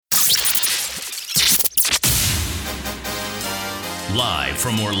Live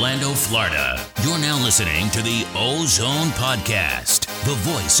from Orlando, Florida, you're now listening to the Ozone Podcast, the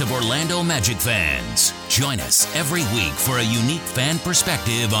voice of Orlando Magic fans. Join us every week for a unique fan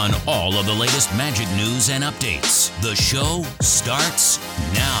perspective on all of the latest Magic news and updates. The show starts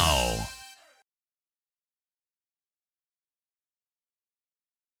now.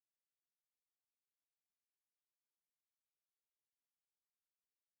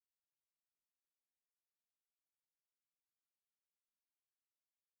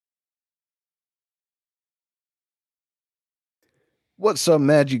 What's up,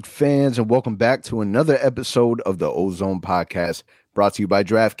 Magic fans, and welcome back to another episode of the Ozone Podcast, brought to you by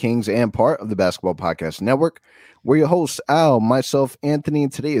DraftKings and part of the Basketball Podcast Network. We're your hosts, Al, myself, Anthony,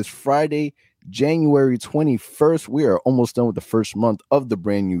 and today is Friday, January 21st. We are almost done with the first month of the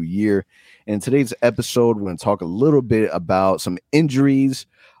brand new year. And in today's episode, we're going to talk a little bit about some injuries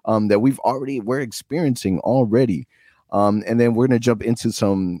that we're experiencing already. And then we're going to jump into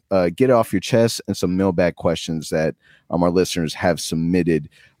some get off your chest and some mailbag questions that our listeners have submitted.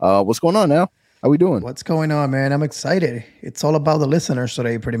 What's going on now? How we doing? What's going on, man? I'm excited. It's all about the listeners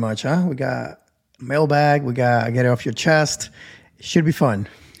today, pretty much, huh? We got mailbag. We got get it off your chest. It should be fun.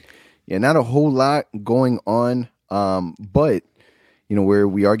 Yeah, not a whole lot going on, but you know,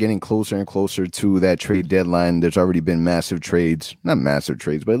 we are getting closer and closer to that trade deadline. There's already been massive trades, not massive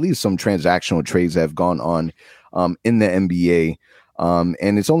trades, but at least some transactional trades that have gone on in the NBA.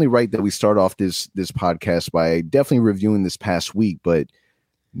 And it's only right that we start off this podcast by definitely reviewing this past week. But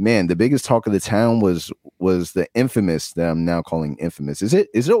man, the biggest talk of the town was the infamous that I'm now calling infamous. Is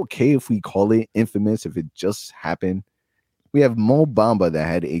it okay if we call it infamous if it just happened? We have Mo Bamba that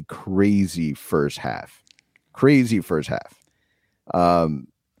had a crazy first half. There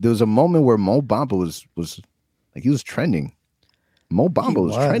was a moment where Mo Bamba was like, he was trending. Mo Bamba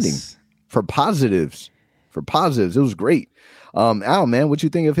was trending for positives. It was great. Al, man, what you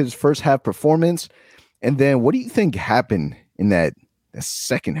think of his first half performance? And then what do you think happened in that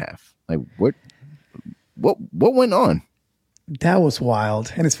second half? Like what went on? That was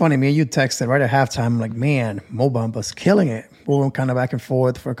wild. And it's funny, me and you texted right at halftime. I'm like, man, Mo Bamba's killing it. We were kind of back and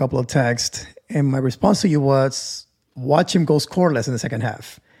forth for a couple of texts. And my response to you was, watch him go scoreless in the second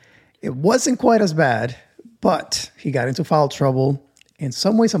half. It wasn't quite as bad, but he got into foul trouble. In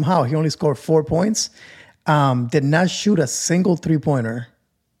some way, somehow, he only scored 4 points. Did not shoot a single three-pointer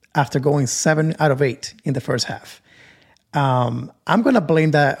after going 7 out of 8 in the first half. I'm going to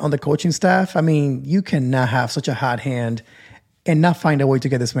blame that on the coaching staff. I mean, you cannot have such a hot hand and not find a way to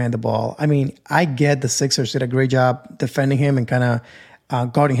get this man the ball. I mean, I get the Sixers did a great job defending him and kind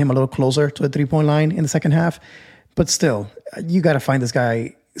of guarding him a little closer to the three-point line in the second half. But still, you got to find this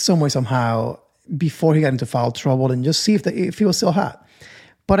guy some way, somehow, before he got into foul trouble and just see if he was still hot.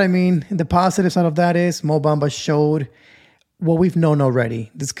 But I mean, the positive side of that is Mo Bamba showed what we've known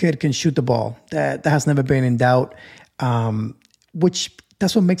already. This kid can shoot the ball. That has never been in doubt. Which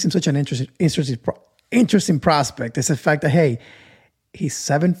that's what makes him such an interesting prospect. Is the fact that, hey, he's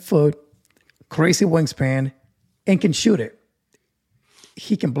 7 foot, crazy wingspan, and can shoot it.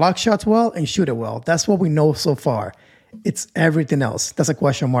 He can block shots well and shoot it well. That's what we know so far. It's everything else. That's a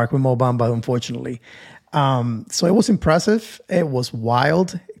question mark with Mo Bamba, unfortunately. So it was impressive. It was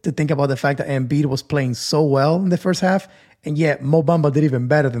wild to think about the fact that Embiid was playing so well in the first half, and yet Mo Bamba did even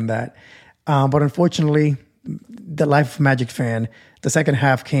better than that. But unfortunately, the life of Magic fan, the second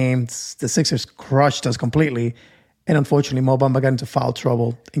half came, the Sixers crushed us completely, and unfortunately, Mo Bamba got into foul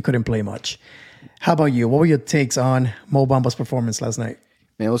trouble and couldn't play much. How about you? What were your takes on Mo Bamba's performance last night?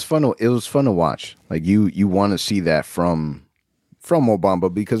 Man, it was fun to watch. Like you want to see that from Mo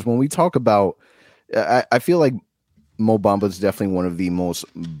Bamba, because when we talk about, I feel like Mo Bamba is definitely one of the most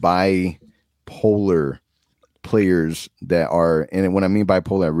bipolar players that are, and when I mean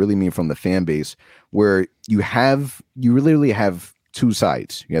bipolar, I really mean from the fan base, where you literally have two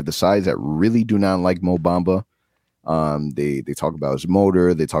sides. You have the sides that really do not like Mo Bamba. They talk about his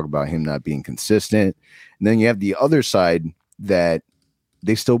motor, they talk about him not being consistent, and then you have the other side that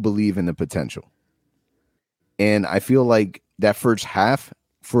they still believe in the potential. And I feel like that first half,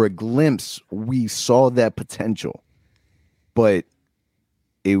 for a glimpse, we saw that potential. But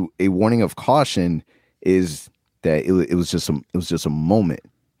a warning of caution is that it was just a moment.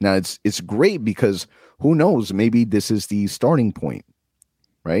 Now it's great because who knows, maybe this is the starting point,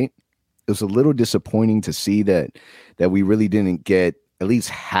 right? It was a little disappointing to see that we really didn't get at least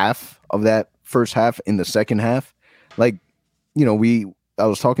half of that first half in the second half. Like, you know, I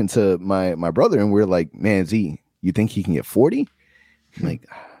was talking to my brother and we are like, man, Z, you think he can get 40? I'm like,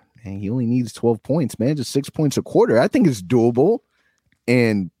 man, he only needs 12 points, man, just 6 points a quarter. I think it's doable.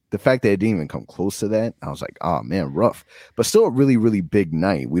 And the fact that it didn't even come close to that, I was like, oh man, rough. But still a really, really big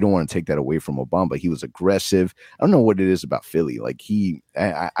night. We don't want to take that away from Obama. He was aggressive. I don't know what it is about Philly. Like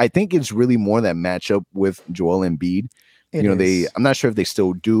I think it's really more that matchup with Joel Embiid. I'm not sure if they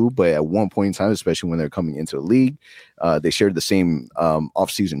still do, but at one point in time, especially when they're coming into the league, they shared the same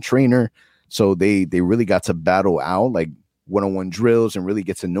offseason trainer. So they really got to battle out like one-on-one drills and really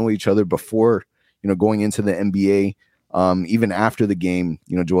get to know each other before, going into the NBA. Even after the game,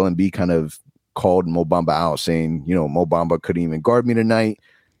 Joel Embiid kind of called Mo Bamba out saying, Mo Bamba couldn't even guard me tonight,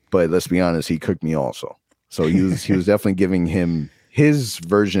 but let's be honest, he cooked me also. So he was definitely giving him his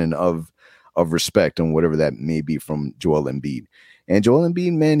version of respect and whatever that may be from Joel Embiid. And Joel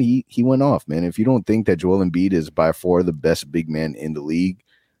Embiid, man, he went off, man. If you don't think that Joel Embiid is by far the best big man in the league,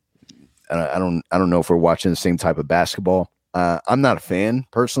 I don't know if we're watching the same type of basketball. I'm not a fan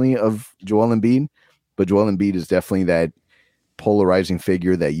personally of Joel Embiid. But Joel Embiid is definitely that polarizing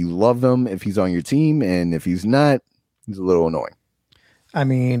figure that you love him if he's on your team, and if he's not, he's a little annoying. I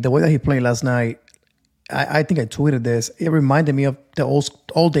mean, the way that he played last night, I think I tweeted this. It reminded me of the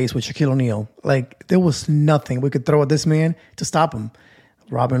old days with Shaquille O'Neal. Like, there was nothing we could throw at this man to stop him.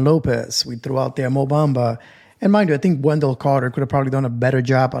 Robin Lopez, we threw out there Mo Bamba. And mind you, I think Wendell Carter could have probably done a better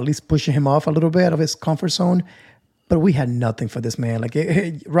job, at least pushing him off a little bit out of his comfort zone. But we had nothing for this man. Like,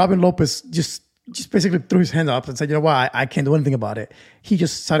 Robin Lopez just basically threw his hand up and said, you know what, I can't do anything about it. He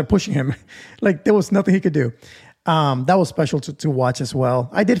just started pushing him. Like, there was nothing he could do. That was special to watch as well.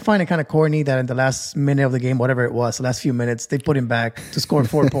 I did find it kind of corny that in the last minute of the game, whatever it was, the last few minutes, they put him back to score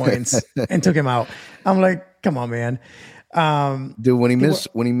 4 points and took him out. I'm like, come on, man. Dude, when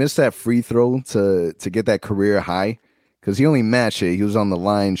he missed that free throw to get that career high, because he only matched it. He was on the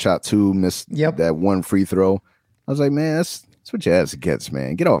line, shot 2, missed that one free throw. I was like, man, that's what your ass gets,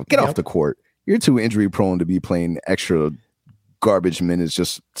 man. Get off the court. You're too injury prone to be playing extra garbage minutes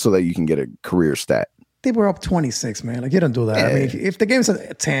just so that you can get a career stat. They were up 26, man. Like, you don't do that. Yeah. I mean, if the game's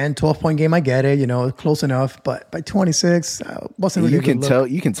a 10, 12-point game, I get it, close enough. But by 26, wasn't really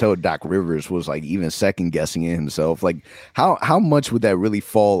you can tell Doc Rivers was like even second guessing it himself. Like, how much would that really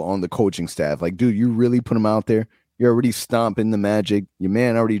fall on the coaching staff? Like, dude, you really put him out there? You're already stomping the Magic. Your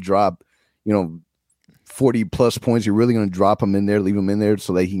man already dropped, 40 plus points. You're really going to drop him in there, leave him in there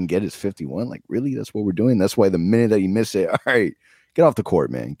so that he can get his 51. Like, really? That's what we're doing. That's why the minute that you miss it, all right, get off the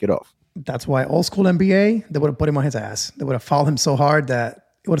court, man. Get off. That's why old school NBA, they would have put him on his ass. They would have fouled him so hard that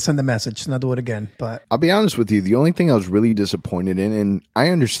it would have sent the message, not do it again. But I'll be honest with you. The only thing I was really disappointed in, and I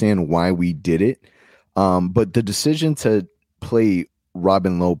understand why we did it, but the decision to play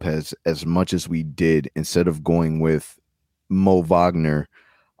Robin Lopez as much as we did instead of going with Mo Wagner,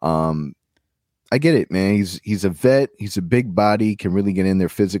 I get it, man. He's a vet. He's a big body, can really get in there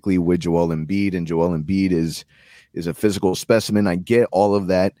physically with Joel Embiid, and Joel Embiid is a physical specimen. I get all of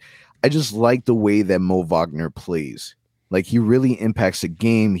that. I just like the way that Mo Wagner plays. Like, he really impacts the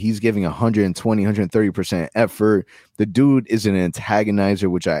game. He's giving 120, 130% effort. The dude is an antagonizer,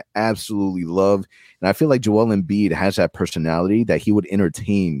 which I absolutely love. And I feel like Joel Embiid has that personality that he would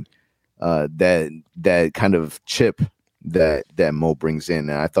entertain that kind of chip that Mo brings in.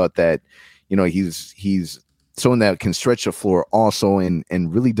 And I thought that, he's someone that can stretch the floor also and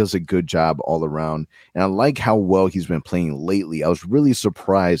really does a good job all around. And I like how well he's been playing lately. I was really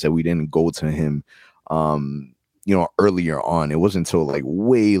surprised that we didn't go to him, earlier on. It wasn't until like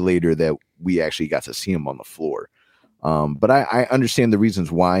way later that we actually got to see him on the floor. But I understand the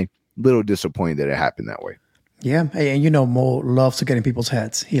reasons why. Little disappointed that it happened that way. Yeah. And Mo loves to get in people's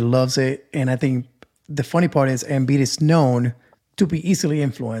heads. He loves it. And I think the funny part is Embiid is known to be easily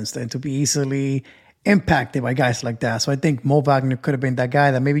influenced and to be easily impacted by guys like that. So I think Mo Wagner could have been that guy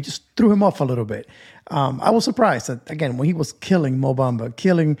that maybe just threw him off a little bit. I was surprised that, again, when he was killing Mo Bamba,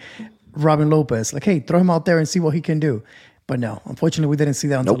 killing Robin Lopez, like, hey, throw him out there and see what he can do. But no, unfortunately, we didn't see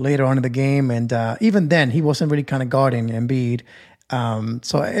that until later on in the game. And even then, he wasn't really kind of guarding Embiid.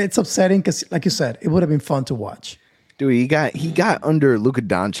 So it's upsetting because, like you said, it would have been fun to watch. Dude, he got under Luka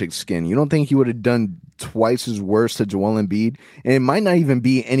Doncic's skin. You don't think he would have done twice as worse to Joel Embiid? And it might not even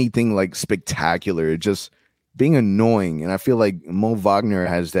be anything like spectacular. Just being annoying. And I feel like Mo Wagner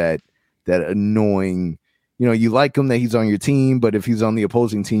has that annoying, you like him that he's on your team, but if he's on the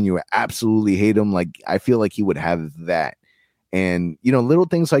opposing team, you absolutely hate him. Like, I feel like he would have that. And, little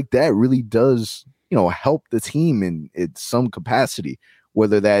things like that really does, help the team in some capacity,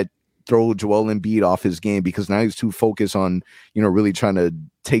 whether that throw Joel Embiid off his game because now he's too focused on, really trying to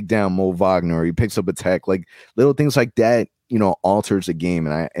take down Mo Wagner, or he picks up a tech, like little things like that, alters the game.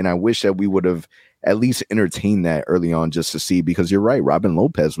 And I wish that we would have at least entertained that early on just to see, because you're right. Robin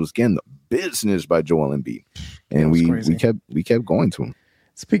Lopez was getting the business by Joel Embiid, and we kept going to him.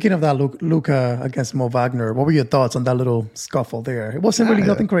 Speaking of that, Luca against Mo Wagner, what were your thoughts on that little scuffle there? It wasn't really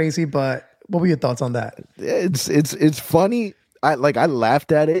nothing crazy, but what were your thoughts on that? It's funny. I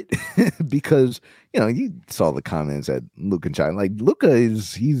laughed at it because you saw the comments at Luca and China. Like Luca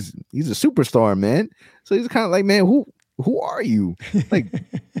he's a superstar, man. So he's kind of like, man, who are you? Like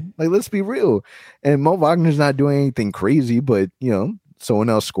let's be real. And Mo Wagner's not doing anything crazy, but someone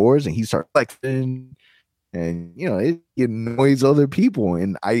else scores and he starts flexing, and it annoys other people,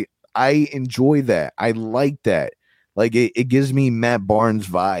 and I enjoy that. I like that. Like it gives me Matt Barnes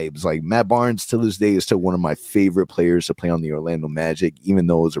vibes. Like Matt Barnes to this day is still one of my favorite players to play on the Orlando Magic, even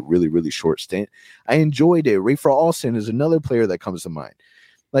though it was a really, really short stint. I enjoyed it. Rafer Alston is another player that comes to mind.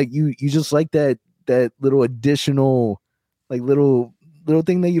 Like you just like that little additional, like little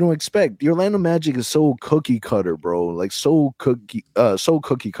thing that you don't expect. The Orlando Magic is so cookie cutter, bro. Like so cookie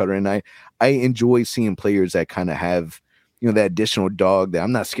cutter. And I enjoy seeing players that kind of have, that additional dog that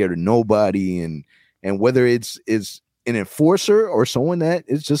I'm not scared of nobody, and whether it's an enforcer or someone that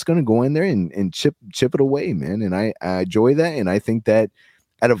is just going to go in there and chip it away, man. And I enjoy that. And I think that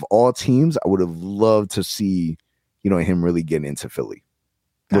out of all teams, I would have loved to see, him really get into Philly.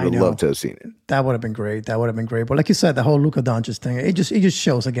 Would have loved to have seen it. That would have been great. But like you said, the whole Luka Doncic thing, it just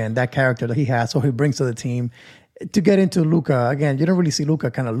shows again that character that he has, what he brings to the team. To get into Luka, again, you don't really see Luka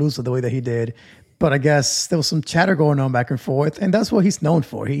kind of lose the way that he did. But I guess there was some chatter going on back and forth, and that's what he's known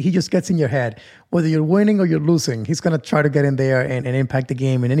for. He just gets in your head. Whether you're winning or you're losing, he's going to try to get in there and impact the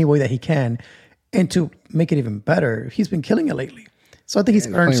game in any way that he can. And to make it even better, he's been killing it lately. So I think he's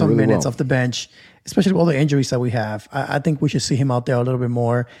earned some really minutes off the bench, especially with all the injuries that we have. I think we should see him out there a little bit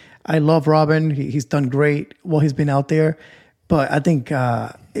more. I love Robin. He's done great while he's been out there. But I think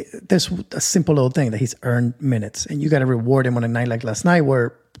there's a simple little thing that he's earned minutes. And you got to reward him on a night like last night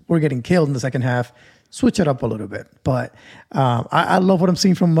where we're getting killed in the second half. Switch it up a little bit. But I love what I'm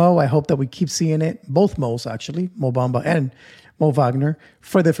seeing from Mo. I hope that we keep seeing it. Both Mo's, actually. Mo Bamba and Mo Wagner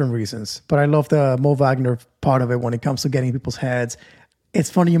for different reasons. But I love the Mo Wagner part of it when it comes to getting people's heads. It's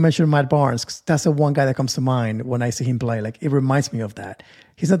funny you mentioned Matt Barnes, because that's the one guy that comes to mind when I see him play. Like, it reminds me of that.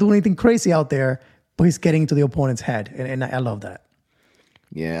 He's not doing anything crazy out there, but he's getting to the opponent's head, and I love that.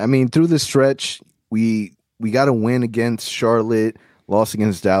 Yeah, I mean, through the stretch, we got a win against Charlotte, lost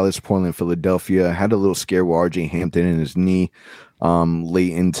against Dallas, Portland, Philadelphia, had a little scare with RJ Hampton in his knee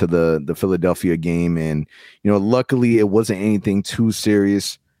late into the Philadelphia game, and luckily it wasn't anything too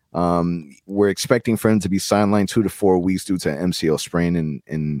serious. We're expecting for him to be sidelined 2 to 4 weeks due to MCL sprain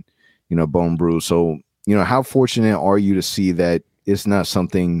and bone bruise. So how fortunate are you to see that it's not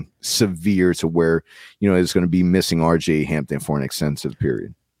something severe to where it's going to be missing RJ Hampton for an extensive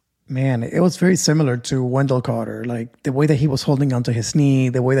period? Man, it was very similar to Wendell Carter. Like the way that he was holding onto his knee,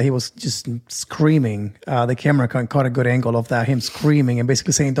 the way that he was just screaming. The camera caught a good angle of that, him screaming and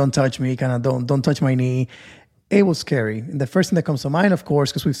basically saying, "Don't touch me," kind of don't touch my knee. It was scary. And the first thing that comes to mind, of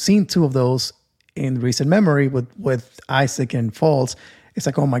course, because we've seen 2 of those in recent memory with Isaac and Fultz, it's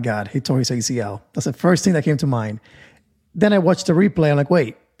like, oh my God, he tore his ACL. That's the first thing that came to mind. Then I watched the replay. I'm like,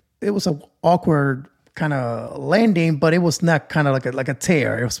 wait, it was an awkward kind of landing, but it was not kind of like a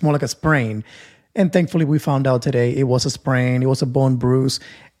tear. It was more like a sprain. And thankfully, we found out today it was a sprain. It was a bone bruise.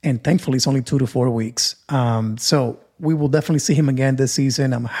 And thankfully, it's only 2 to 4 weeks. So we will definitely see him again this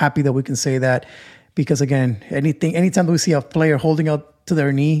season. I'm happy that we can say that. Because again, anytime we see a player holding out to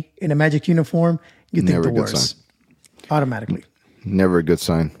their knee in a Magic uniform, you think the worst automatically. Never a good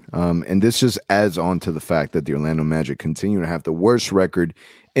sign. And this just adds on to the fact that the Orlando Magic continue to have the worst record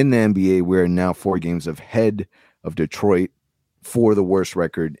in the NBA. We're now 4 games ahead of Detroit for the worst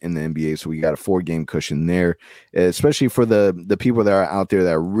record in the NBA. So we got a 4-game cushion there, especially for the people that are out there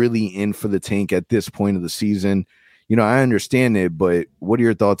that are really in for the tank at this point of the season. I understand it, but what are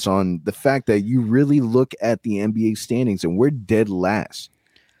your thoughts on the fact that you really look at the NBA standings and we're dead last?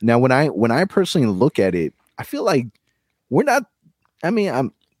 Now, when I personally look at it, I feel like we're not. I mean,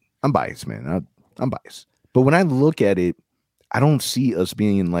 I'm biased, man. I'm biased, but when I look at it, I don't see us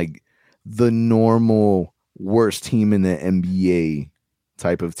being like the normal worst team in the NBA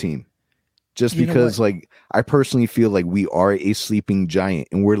type of team. Just because, like, I personally feel like we are a sleeping giant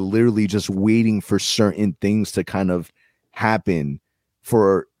and we're literally just waiting for certain things to kind of happen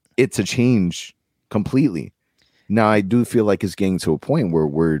for it to change completely. Now, I do feel like it's getting to a point where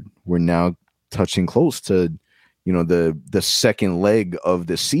we're now touching close to, the second leg of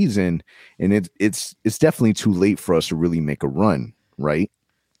the season, and it's definitely too late for us to really make a run, right?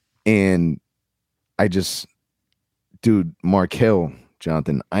 And I just, dude, Markelle,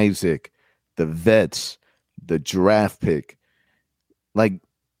 Jonathan Isaac, the vets, the draft pick, like,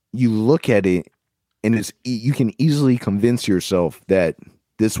 you look at it and you can easily convince yourself that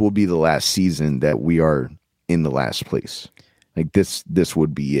this will be the last season that we are in the last place. Like this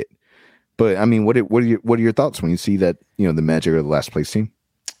would be it. But I mean, what are your thoughts when you see that, the Magic are the last place team?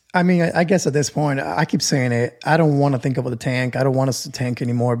 I mean, I guess at this point, I keep saying it. I don't want to think about the tank. I don't want us to tank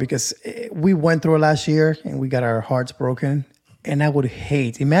anymore because we went through it last year and we got our hearts broken. And I would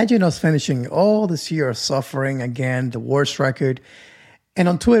imagine us finishing all this year suffering again, the worst record. And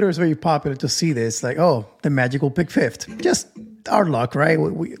on Twitter, it's very popular to see this, like, oh, the Magic will pick fifth. Just our luck, right?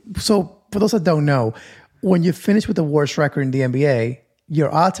 So for those that don't know, when you finish with the worst record in the NBA,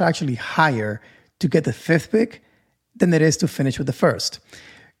 your odds are actually higher to get the fifth pick than it is to finish with the first.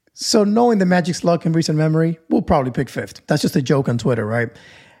 So knowing the Magic's luck in recent memory, we'll probably pick fifth. That's just a joke on Twitter, right?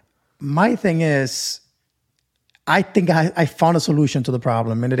 My thing is, I think I found a solution to the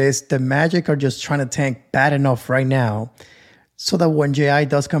problem, and it is the Magic are just trying to tank bad enough right now so that when J.I.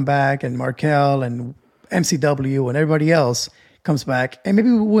 does come back and Markelle and MCW and everybody else comes back, and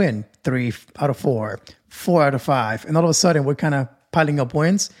maybe we win 3 out of 4, 4 out of 5, and all of a sudden we're kind of piling up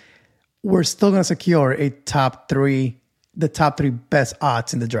wins, we're still going to secure the top 3 best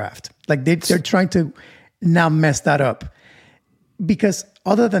odds in the draft. Like they're trying to now mess that up. Because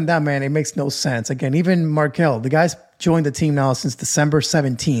other than that, man, it makes no sense. Again, even Markelle, the guy's joined the team now since December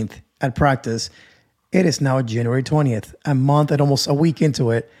 17th at practice. It is now January 20th, a month and almost a week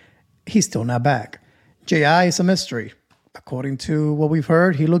into it. He's still not back. J.I. is a mystery. According to what we've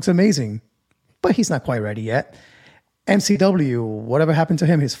heard, he looks amazing, but he's not quite ready yet. MCW, whatever happened to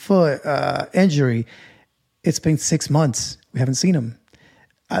him, his foot injury, it's been 6 months. We haven't seen him.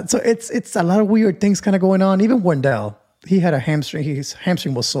 So it's a lot of weird things kind of going on. Even Wendell, he had a hamstring. His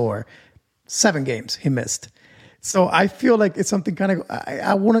hamstring was sore. 7 games he missed. So I feel like it's something kind of,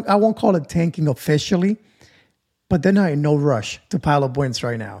 I won't call it tanking officially, but they're not in no rush to pile up wins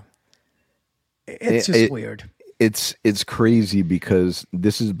right now. It's just weird. It's crazy because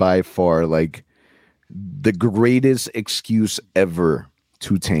this is by far like the greatest excuse ever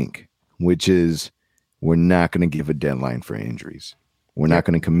to tank, which is we're not going to give a deadline for injuries. We're not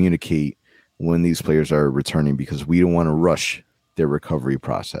going to communicate when these players are returning because we don't want to rush their recovery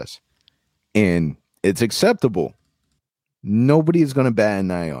process. And it's acceptable. Nobody is going to bat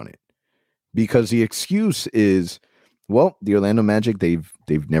an eye on it because the excuse is, well, the Orlando Magic,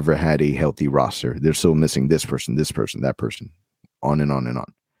 they've never had a healthy roster. They're still missing this person, that person, on and on and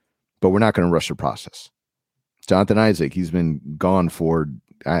on. But we're not going to rush the process. Jonathan Isaac, he's been gone for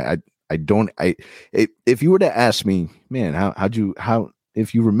if you were to ask me, man,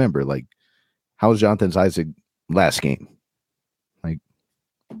 if you remember, like, how was Jonathan Isaac last game? Like,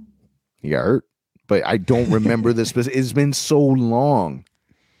 he got hurt, but I don't remember this. It's been so long.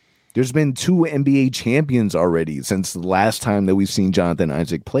 There's been 2 NBA champions already since the last time that we've seen Jonathan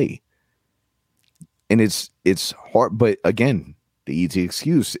Isaac play. And it's hard, but again, the easy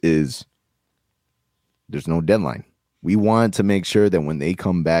excuse is there's no deadline. We want to make sure that when they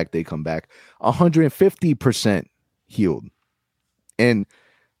come back 150% healed. And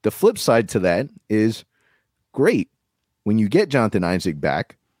the flip side to that is great. When you get Jonathan Isaac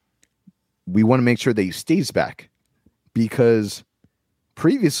back, we want to make sure that he stays back because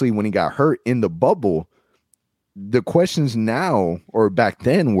previously when he got hurt in the bubble, the questions now or back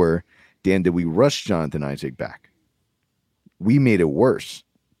then were, Dan, did we rush Jonathan Isaac back? We made it worse.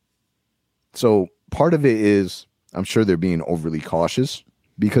 So part of it is I'm sure they're being overly cautious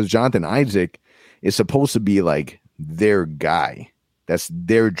because Jonathan Isaac is supposed to be like their guy. That's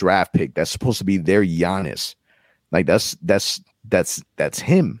their draft pick. That's supposed to be their Giannis. Like that's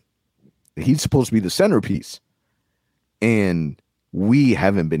him. He's supposed to be the centerpiece. And we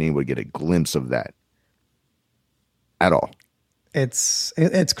haven't been able to get a glimpse of that at all. It's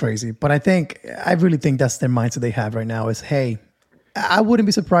crazy. But I really think that's their mindset they have right now is, hey, I wouldn't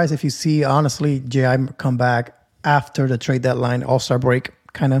be surprised if you see, honestly, J.I. come back after the trade deadline, All-Star break,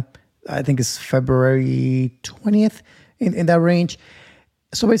 kind of, I think it's February 20th in that range.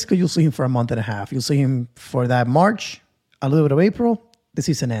 So basically, you'll see him for a month and a half. You'll see him for that March, a little bit of April, the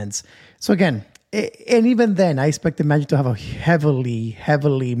season ends. So again, and even then, I expect the Magic to have a heavily,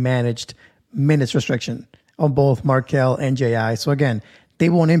 heavily managed minutes restriction on both Markelle and J.I. So again, they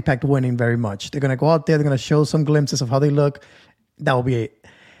won't impact winning very much. They're going to go out there, they're going to show some glimpses of how they look. That will be it.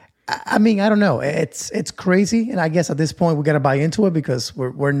 I mean, I don't know. It's crazy. And I guess at this point, we got to buy into it because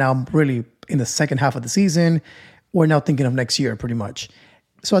we're now really in the second half of the season. We're now thinking of next year pretty much.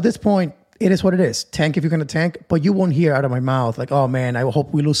 So at this point, it is what it is. Tank if you're going to tank, but you won't hear out of my mouth like, oh man, I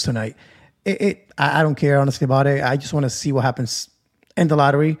hope we lose tonight. I don't care honestly about it. I just want to see what happens in the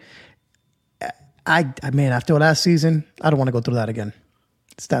lottery. I mean, after last season, I don't want to go through that again.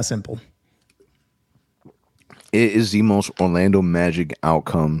 It's that simple. It is the most Orlando Magic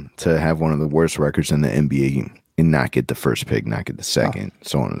outcome to have one of the worst records in the NBA and not get the first pick, not get the second,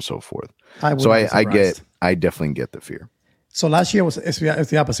 so on and so forth. I definitely get the fear. So last year it's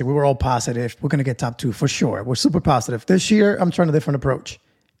the opposite. We were all positive. We're going to get top 2 for sure. We're super positive. This year, I'm trying a different approach.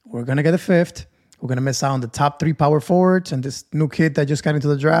 We're going to get a 5th. We're going to miss out on the top 3 power forwards and this new kid that just got into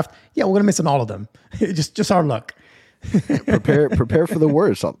the draft. Yeah, we're going to miss on all of them. just our luck. prepare for the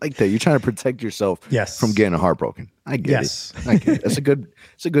worst. I like that. You're trying to protect yourself from getting heartbroken. I get it. I get it.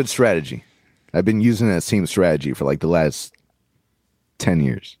 It's a good strategy. I've been using that same strategy for like the last 10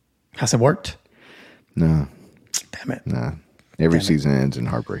 years. Has it worked? No. Damn it. Nah. Every season ends in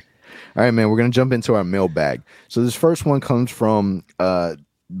heartbreak. All right, man. We're going to jump into our mailbag. So this first one comes from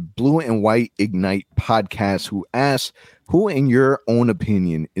Blue and White Ignite podcast, who asks, who in your own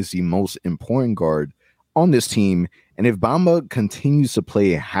opinion is the most important guard on this team? And if Bamba continues to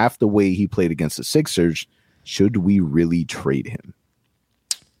play half the way he played against the Sixers, should we really trade him?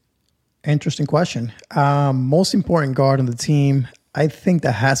 Interesting question. Most important guard on the team, I think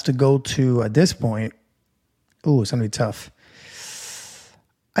that has to go to, at this point, it's going to be tough.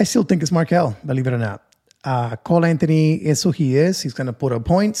 I still think it's Markelle, believe it or not. Cole Anthony is who he is. He's going to put up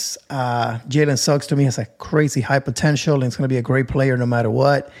points. Jalen Suggs, to me, has a crazy high potential, and he's going to be a great player no matter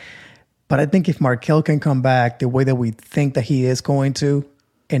what. But I think if Markelle can come back the way that we think that he is going to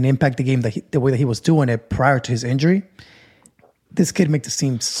and impact the game the way that he was doing it prior to his injury, this kid makes the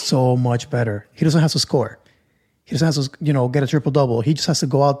team so much better. He doesn't have to score. He doesn't have to, get a triple-double. He just has to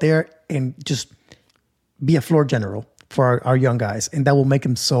go out there and just be a floor general for our young guys, and that will make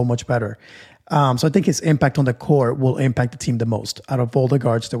him so much better. So I think his impact on the court will impact the team the most out of all the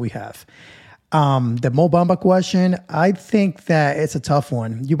guards that we have. The Mo Bamba question, I think that it's a tough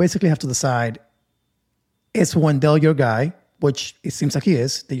one. You basically have to decide, is Wendell your guy, which it seems like he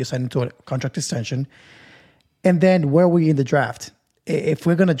is, that you signed him to a contract extension, and then where are we in the draft? If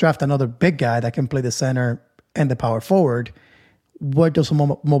we're going to draft another big guy that can play the center and the power forward, where does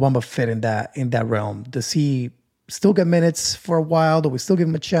Mo Bamba fit in that realm? Does he still get minutes for a while? Do we still give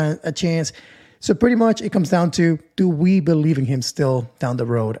him a chance? So pretty much it comes down to, do we believe in him still down the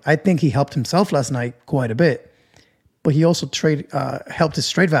road? I think he helped himself last night quite a bit, but he also helped his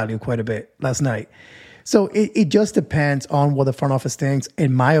trade value quite a bit last night. So it just depends on what the front office thinks.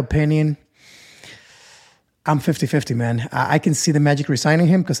 In my opinion, I'm 50-50, man. I can see the Magic resigning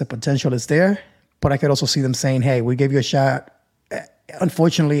him because the potential is there, but I could also see them saying, hey, we gave you a shot.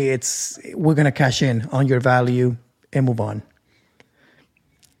 Unfortunately, we're going to cash in on your value and move on.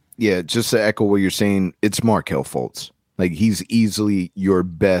 Yeah, just to echo what you're saying, it's Markelle Fultz. Like, he's easily your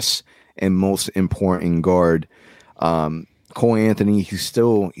best and most important guard. Cole Anthony, he's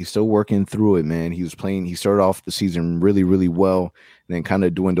still working through it, man. He started off the season really, really well, and then kind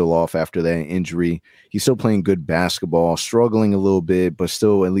of dwindled off after that injury. He's still playing good basketball, struggling a little bit, but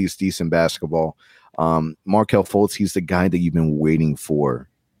still at least decent basketball. Markelle Fultz, he's the guy that you've been waiting for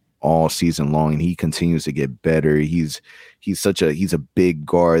all season long, and he continues to get better. He's a big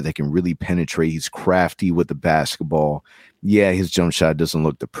guard that can really penetrate. He's crafty with the basketball. Yeah, his jump shot doesn't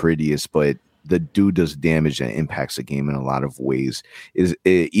look the prettiest, but the dude does damage and impacts the game in a lot of ways.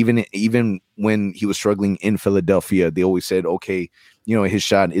 Even when he was struggling in Philadelphia, they always said, okay, his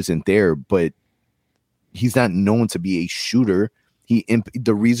shot isn't there, but he's not known to be a shooter.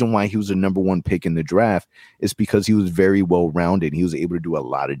 The reason why he was the number 1 pick in the draft is because he was very well rounded. He was able to do a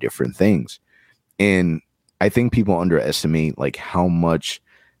lot of different things. And I think people underestimate like how much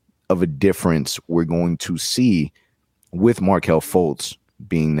of a difference we're going to see with Markelle Fultz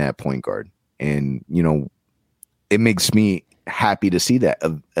being that point guard. And, it makes me happy to see that.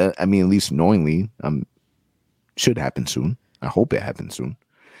 At least knowingly, should happen soon. I hope it happens soon.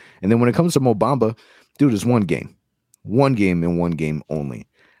 And then when it comes to Mo Bamba, dude, it's one game and one game only.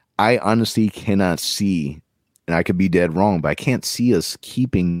 I honestly cannot see, and I could be dead wrong, but I can't see us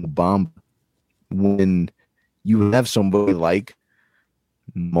keeping Bamba when you have somebody like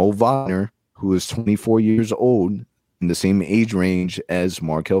Mo Wagner, who is 24 years old, in the same age range as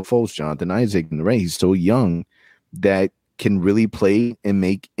Markelle Fultz, Jonathan Isaac, and Ray. He's still young, that can really play and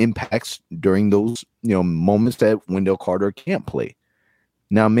make impacts during those moments that Wendell Carter can't play.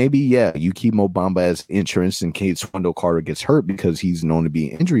 Now, maybe, you keep Mo Bamba as insurance in case Wendell Carter gets hurt because he's known to be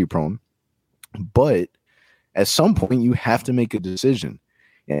injury prone. But at some point, you have to make a decision.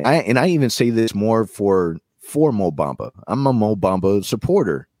 And I even say this more for Mo Bamba. I'm a Mo Bamba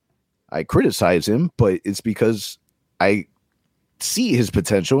supporter. I criticize him, but it's because I see his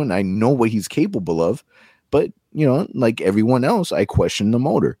potential and I know what he's capable of. But, like everyone else, I question the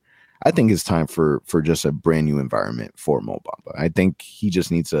motor. I think it's time for just a brand new environment for Mo Bamba. I think he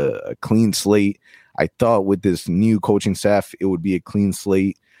just needs a clean slate. I thought with this new coaching staff, it would be a clean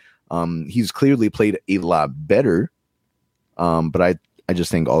slate. He's clearly played a lot better, but I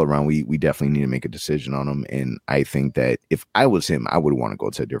just think all around we definitely need to make a decision on him. And I think that if I was him, I would want to go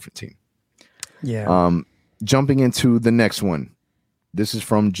to a different team. Yeah. Jumping into the next one. This is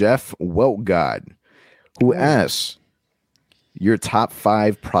from Jeff Weltgod, who asks, your top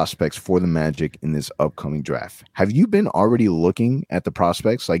 5 prospects for the Magic in this upcoming draft. Have you been already looking at the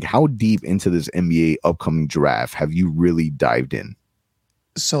prospects? Like, how deep into this NBA upcoming draft have you really dived in?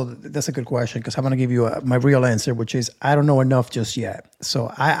 So that's a good question, because I'm going to give you my real answer, which is I don't know enough just yet.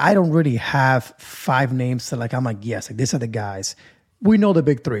 So I don't really have 5 names that I'm like, yes, like these are the guys. We know the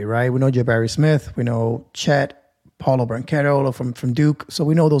big 3, right? We know Jabari Smith. We know Chet, Paolo Banchero from Duke. So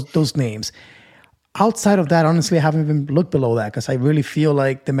we know those names. Outside of that, honestly, I haven't even looked below that, because I really feel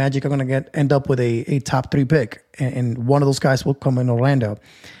like the Magic are going to end up with a top 3 pick, and one of those guys will come in Orlando.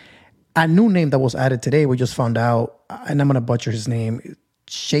 A new name that was added today, we just found out, and I'm going to butcher his name,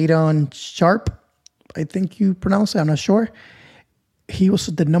 Shadon Sharp, I think you pronounce it, I'm not sure. He was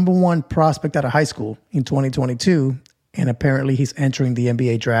the number 1 prospect out of high school in 2022, and apparently he's entering the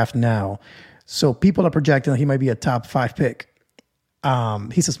NBA draft now. So people are projecting that he might be a top 5 pick.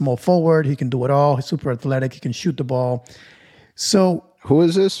 He's a small forward. He can do it all. He's super athletic. He can shoot the ball. So who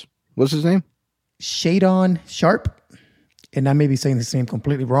is this? What's his name? Shadon Sharp. And I may be saying his name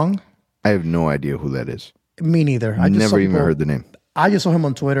completely wrong. I have no idea who that is. Me neither. I never even heard the name. I just saw him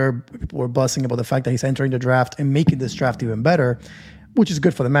on Twitter. People were buzzing about the fact that he's entering the draft and making this draft even better, which is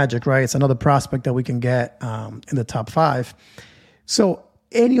good for the Magic, right? It's another prospect that we can get in the top 5. So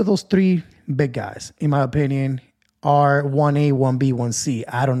any of those 3 big guys, in my opinion, are 1A, 1B, 1C.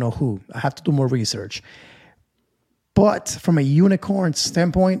 I don't know who. I have to do more research. But from a unicorn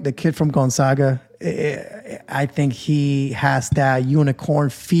standpoint, the kid from Gonzaga, I think he has that unicorn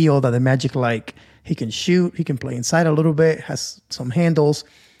feel that the Magic like. He can shoot. He can play inside a little bit, has some handles.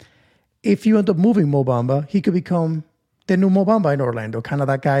 If you end up moving Mo Bamba, he could become the new Mo Bamba in Orlando, kind of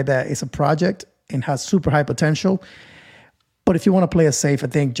that guy that is a project and has super high potential. But if you want to play it safe, I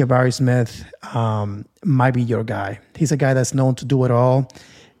think Jabari Smith might be your guy. He's a guy that's known to do it all.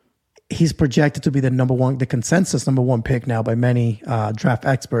 He's projected to be the consensus number 1 pick now by many draft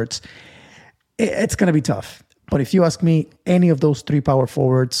experts. It's going to be tough. But if you ask me, any of those 3 power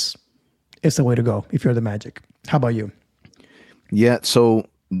forwards is the way to go if you're the Magic. How about you? Yeah, so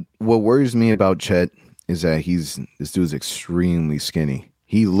what worries me about Chet is that this dude's extremely skinny.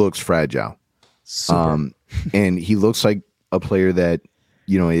 He looks fragile. Super. And he looks like a player that,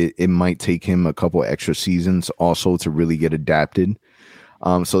 it might take him a couple extra seasons also to really get adapted.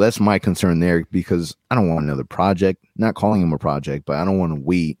 So that's my concern there, because I don't want another project. Not calling him a project, but I don't want to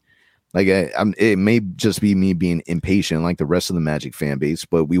wait. Like it may just be me being impatient, like the rest of the Magic fan base,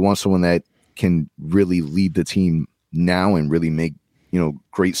 but we want someone that can really lead the team now and really make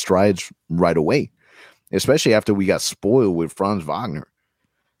great strides right away, especially after we got spoiled with Franz Wagner.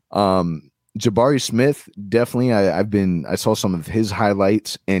 Jabari Smith, definitely. I saw some of his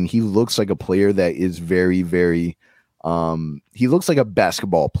highlights, and he looks like a player that is very, very. He looks like a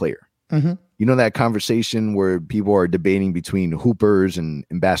basketball player. Mm-hmm. You know that conversation where people are debating between hoopers and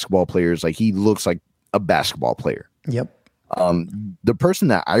basketball players. Like, he looks like a basketball player. Yep. The person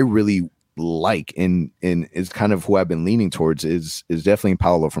that I really like and is kind of who I've been leaning towards is definitely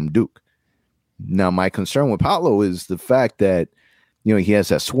Paolo from Duke. Now, my concern with Paolo is the fact that he has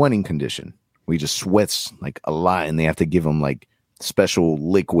that sweating condition where he just sweats like a lot, and they have to give him like special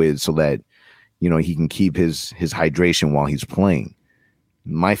liquids so that he can keep his hydration while he's playing.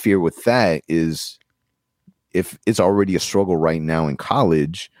 My fear with that is, if it's already a struggle right now in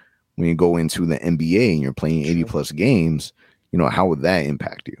college, when you go into the NBA and you're playing 80 plus games, how would that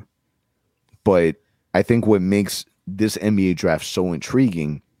impact you? But I think what makes this NBA draft so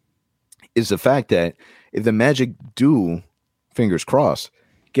intriguing is the fact that if the Magic do, fingers crossed,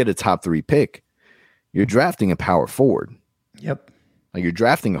 get a top 3 pick, you're drafting a power forward. Yep. Like, you're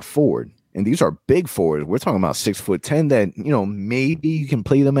drafting a forward. And these are big forwards. We're talking about 6'10" that, maybe you can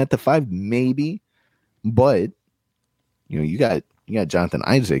play them at the 5, maybe. But, you got Jonathan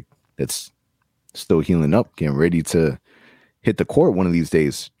Isaac that's still healing up, getting ready to hit the court one of these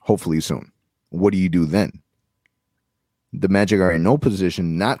days, hopefully soon. What do you do then? The Magic are in no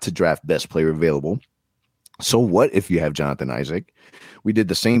position not to draft best player available. So what if you have Jonathan Isaac? We did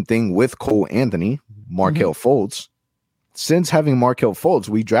the same thing with Cole Anthony, Markelle Fultz. Since having Markelle Fultz,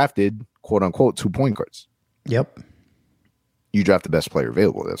 we drafted, quote unquote, 2 point guards. Yep. You draft the best player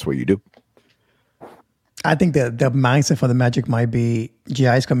available. That's what you do. I think that the mindset for the Magic might be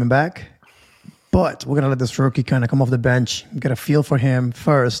G.I.'s coming back, but we're going to let this rookie kind of come off the bench, get a feel for him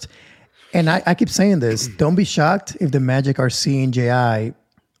first. And I keep saying this, don't be shocked if the Magic are seeing J.I.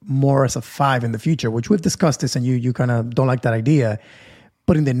 more as a 5 in the future, which we've discussed this and you kind of don't like that idea.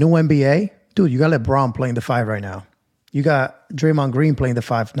 But in the new NBA, dude, you got LeBron playing the 5 right now. You got Draymond Green playing the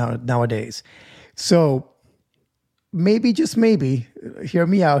 5 nowadays. So maybe, just maybe, hear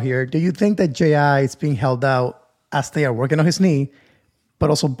me out here. Do you think that J.I. is being held out as they are working on his knee, but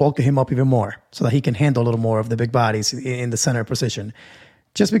also bulking him up even more so that he can handle a little more of the big bodies in the center position?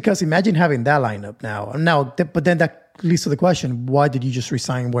 Just because imagine having that lineup now. But then that leads to the question, why did you just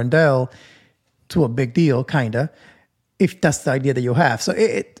resign Wendell to a big deal, kind of, if that's the idea that you have? So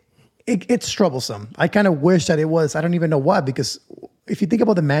it's troublesome. I kind of wish that it was, I don't even know why, because if you think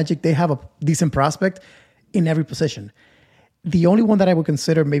about the Magic, they have a decent prospect in every position. The only one that I would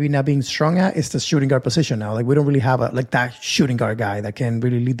consider maybe not being strong at is the shooting guard position now. Like, we don't really have that shooting guard guy that can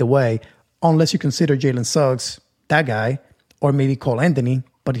really lead the way, unless you consider Jalen Suggs that guy, or maybe Cole Anthony,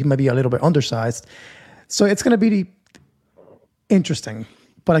 but he might be a little bit undersized. So it's going to be interesting.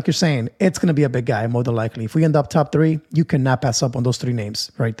 But like you're saying, it's going to be a big guy, more than likely. If we end up top 3, you cannot pass up on those 3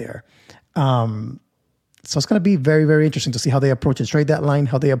 names right there. So it's going to be very, very interesting to see how they approach the trade deadline,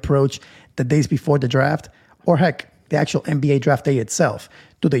 how they approach the days before the draft, or heck, the actual NBA draft day itself.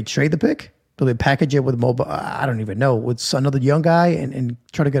 Do they trade the pick? Do they package it with mobile? I don't even know. With another young guy and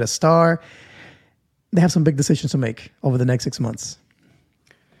try to get a star? They have some big decisions to make over the next 6 months.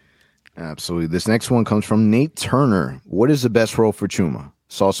 Absolutely. This next one comes from Nate Turner. What is the best role for Chuma?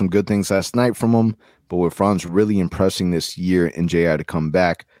 Saw some good things last night from him, but with Franz really impressing this year and J.I. to come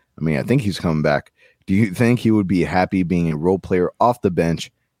back, I think he's coming back. Do you think he would be happy being a role player off the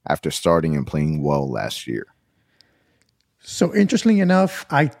bench after starting and playing well last year? So interestingly enough,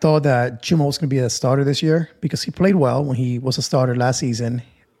 I thought that Chuma was going to be a starter this year because he played well when he was a starter last season.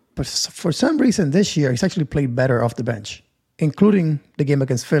 But for some reason this year, he's actually played better off the bench, including the game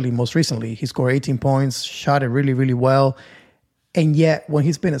against Philly most recently. He scored 18 points, shot it really, really well. And yet, when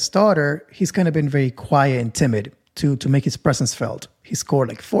he's been a starter, he's kind of been very quiet and timid to make his presence felt. He scored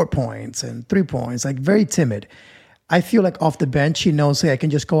like 4 points and 3 points, like very timid. I feel like off the bench, he knows, hey, I can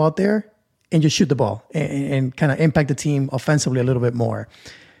just go out there and just shoot the ball and kind of impact the team offensively a little bit more.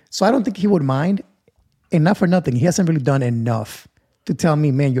 So I don't think he would mind. And not for nothing, he hasn't really done enough to tell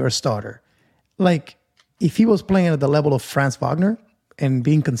me, man, you're a starter. Like, if he was playing at the level of Franz Wagner and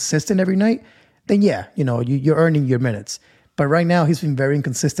being consistent every night, then yeah, you're earning your minutes. But right now, he's been very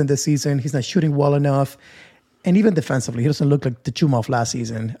inconsistent this season. He's not shooting well enough. And even defensively, he doesn't look like the Chuma of last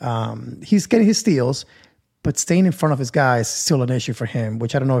season. He's getting his steals, but staying in front of his guys is still an issue for him,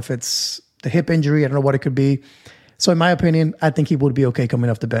 which I don't know if it's the hip injury. I don't know what it could be. So in my opinion, I think he would be okay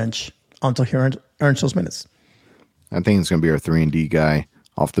coming off the bench until he earns those minutes. I think he's going to be our 3-and-D guy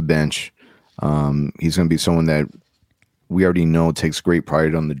off the bench. He's going to be someone that we already know takes great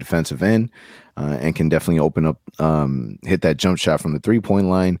pride on the defensive end and can definitely open up, hit that jump shot from the 3-point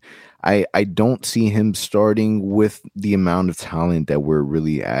line. I don't see him starting with the amount of talent that we're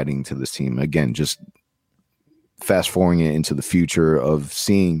really adding to this team. Again, just fast forwarding it into the future of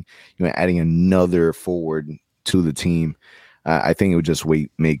seeing, adding another forward to the team. I think it would just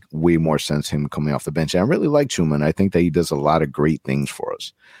make way more sense him coming off the bench. And I really like Chuma, and I think that he does a lot of great things for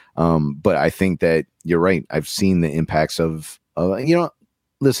us. But I think that you're right. I've seen the impacts of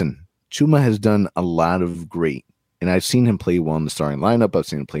listen, Chuma has done a lot of great, and I've seen him play well in the starting lineup. I've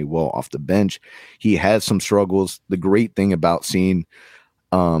seen him play well off the bench. He had some struggles. The great thing about seeing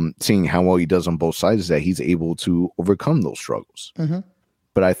how well he does on both sides is that he's able to overcome those struggles. Mm-hmm.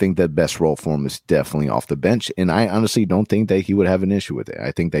 But I think that best role for him is definitely off the bench. And I honestly don't think that he would have an issue with it.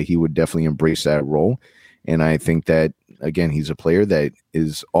 I think that he would definitely embrace that role. And I think that, again, he's a player that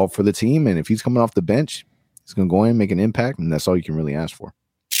is all for the team. And if he's coming off the bench, he's going to go in and make an impact. And that's all you can really ask for.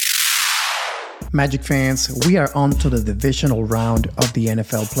 Magic fans, we are on to the divisional round of the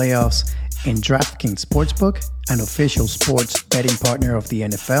NFL playoffs. And DraftKings Sportsbook, an official sports betting partner of the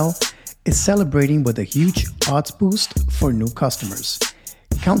NFL, is celebrating with a huge odds boost for new customers.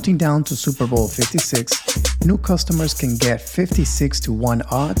 Counting down to Super Bowl 56, new customers can get 56-1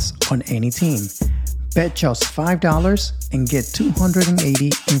 odds on any team. Bet just $5 and get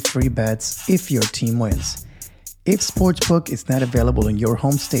 $280 in free bets if your team wins. If Sportsbook is not available in your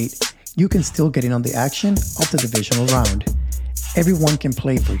home state, you can still get in on the action of the divisional round. Everyone can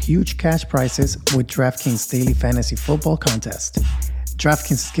play for huge cash prizes with DraftKings Daily Fantasy Football Contest.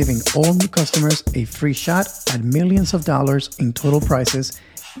 DraftKings is giving all new customers a free shot at millions of dollars in total prizes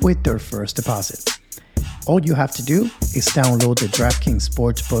with their first deposit. All you have to do is download the DraftKings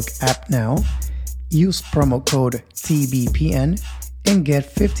Sportsbook app now, use promo code TBPN, and get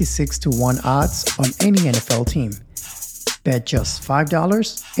 56-1 odds on any NFL team. Bet just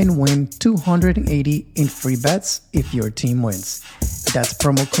 $5 and win $280 in free bets if your team wins. That's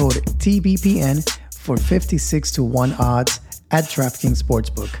promo code TBPN for 56-1 odds at DraftKings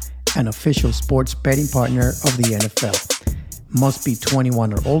Sportsbook, an official sports betting partner of the NFL. Must be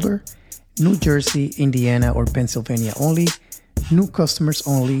 21 or older. New Jersey, Indiana, or Pennsylvania only. New customers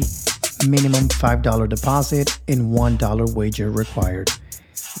only. Minimum $5 deposit and $1 wager required.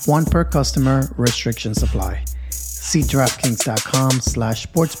 One per customer. Restrictions apply. See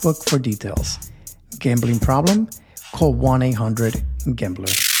DraftKings.com/sportsbook for details. Gambling problem? Call 1-800-GAMBLER.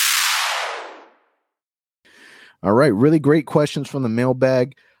 All right, really great questions from the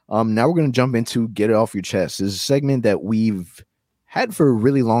mailbag. Now we're going to jump into Get It Off Your Chest. This is a segment that we've had for a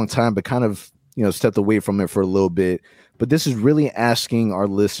really long time, but kind of, stepped away from it for a little bit. But this is really asking our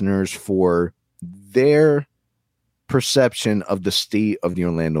listeners for their perception of the state of the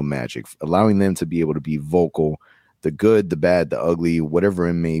Orlando Magic, allowing them to be able to be vocal, the good, the bad, the ugly, whatever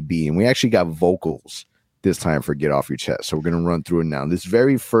it may be. And we actually got vocals this time for Get Off Your Chest. So we're going to run through it now. This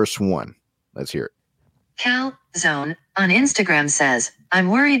very first one, let's hear it. Cal Zone on Instagram says, I'm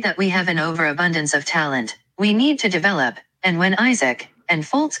worried that we have an overabundance of talent. We need to develop. And when Isaac and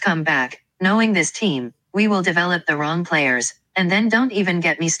Fultz come back, knowing this team, we will develop the wrong players. And then don't even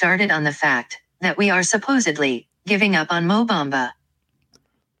get me started on the fact that we are supposedly giving up on Mo Bamba.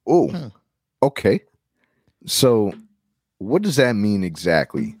 Oh, okay. So what does that mean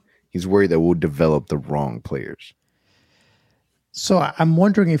exactly? He's worried that we'll develop the wrong players. So I'm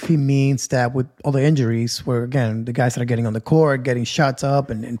wondering if he means that with all the injuries, where, again, the guys that are getting on the court, getting shots up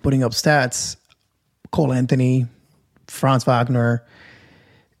and putting up stats, Cole Anthony, Franz Wagner,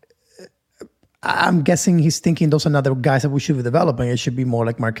 I'm guessing he's thinking those are not the guys that we should be developing. It should be more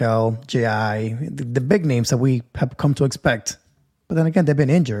like Markel, J.I., the big names that we have come to expect. But then again, they've been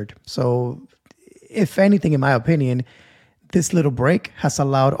injured. So if anything, in my opinion, this little break has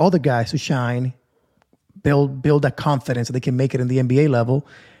allowed all the guys to shine, build that confidence that they can make it in the NBA level.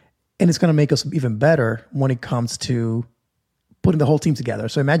 And it's going to make us even better when it comes to putting the whole team together.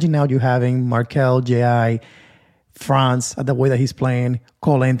 So imagine now you having Markel, J.I., Franz, the way that he's playing,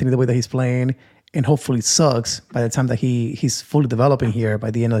 Cole Anthony, the way that he's playing, and hopefully Suggs by the time that he's fully developing here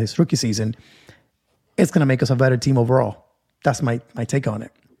by the end of his rookie season. It's going to make us a better team overall. That's my take on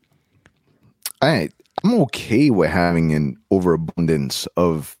it. I'm okay with having an overabundance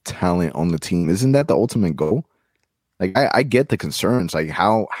of talent on the team. Isn't that the ultimate goal? Like, I get the concerns. Like,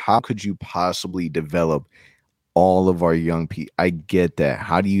 how could you possibly develop all of our young people? I get that.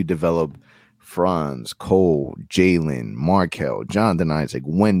 How do you develop Franz, Cole, Jalen, Markel, Jonathan Isaac,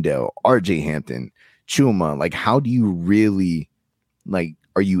 Wendell, RJ Hampton, Chuma? Like, how do you really,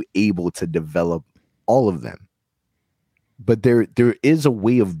 are you able to develop all of them? But there is a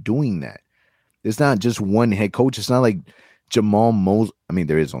way of doing that. It's not just one head coach. It's not like Jamal Mosley. I mean,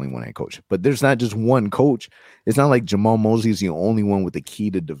 there is only one head coach, but there's not just one coach. It's not like Jamal Mosley is the only one with the key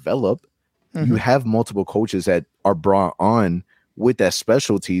to develop. Mm-hmm. You have multiple coaches that are brought on with that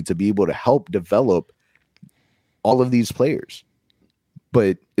specialty to be able to help develop all of these players.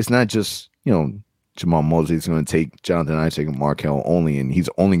 But it's not just, Jamal Mosley is going to take Jonathan Isaac and Markel only, and he's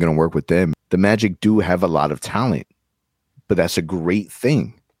only going to work with them. The Magic do have a lot of talent, but that's a great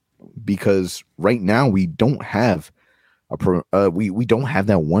thing. Because right now we don't have we don't have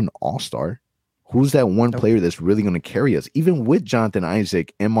that one all-star. Who's that one player that's really going to carry us? Even with Jonathan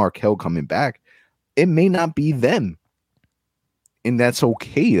Isaac and Markel coming back, it may not be them. And that's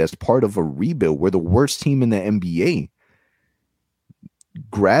okay. That's part of a rebuild. We're the worst team in the NBA.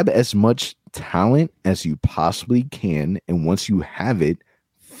 Grab as much talent as you possibly can, and once you have it,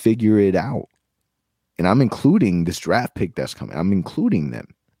 figure it out. And I'm including this draft pick that's coming. I'm including them.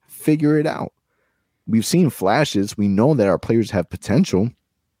 Figure it out. We've seen flashes. We know that our players have potential.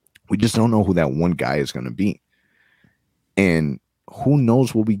 We just don't know who that one guy is going to be. And who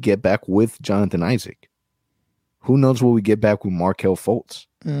knows what we get back with Jonathan Isaac? Who knows what we get back with Markel Fultz?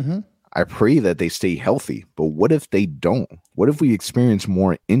 Mm-hmm. I pray that they stay healthy, but what if they don't? What if we experience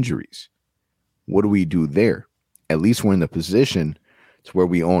more injuries? What do we do there? At least we're in the position to where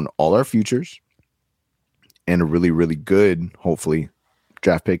we own all our futures and a really, really good, hopefully,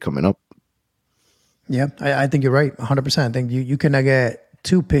 draft pick coming up. Yeah, I think you're right, 100%. I think you cannot get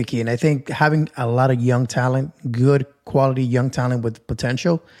too picky. And I think having a lot of young talent, good quality young talent with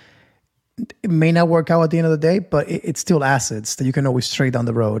potential, it may not work out at the end of the day, but it's still assets that you can always trade down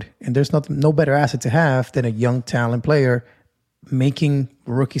the road. And there's no better asset to have than a young talent player making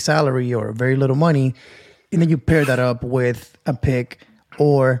rookie salary or very little money. And then you pair that up with a pick,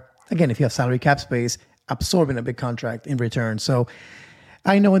 or again, if you have salary cap space, absorbing a big contract in return. So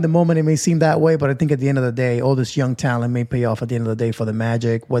I know in the moment it may seem that way, but I think at the end of the day, all this young talent may pay off at the end of the day for the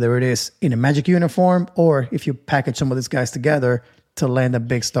Magic, whether it is in a Magic uniform or if you package some of these guys together to land a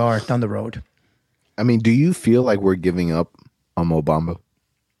big star down the road. I mean, do you feel like we're giving up on Mo Bamba?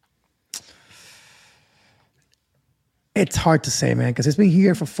 It's hard to say, man, because he's been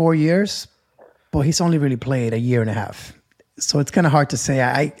here for 4 years, but he's only really played a year and a half. So it's kind of hard to say.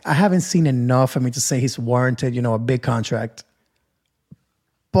 I haven't seen enough for me to say he's warranted, a big contract.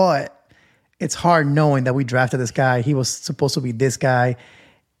 But it's hard knowing that we drafted this guy. He was supposed to be this guy,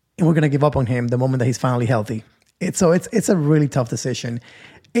 and we're going to give up on him the moment that he's finally healthy. It's a really tough decision.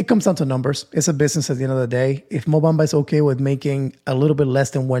 It comes down to numbers. It's a business at the end of the day. If Mo Bamba is okay with making a little bit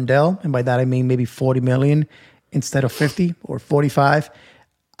less than Wendell, and by that I mean maybe $40 million instead of 50 or 45,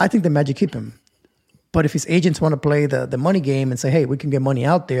 I think the Magic keep him. But if his agents want to play the money game and say, hey, we can get money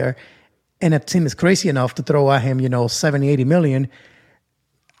out there, and a team is crazy enough to throw at him, 70, 80 million,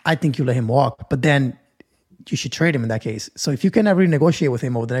 I think you let him walk. But then you should trade him in that case. So if you cannot really negotiate with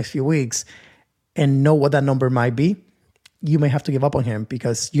him over the next few weeks and know what that number might be, you may have to give up on him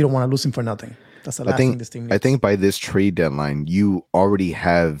because you don't want to lose him for nothing. That's the last thing this team needs. I think by this trade deadline, you already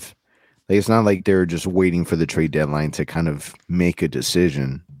have, it's not like they're just waiting for the trade deadline to kind of make a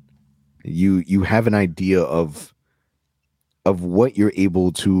decision. You have an idea of what you're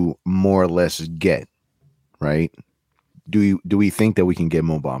able to more or less get, right? Do we think that we can get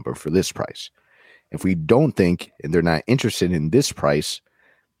Mo Bamba for this price? If we don't think, and they're not interested in this price,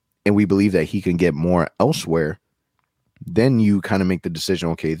 and we believe that he can get more elsewhere, then you kind of make the decision,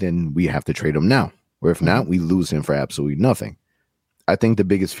 okay, then we have to trade him now. Or if not, we lose him for absolutely nothing. I think the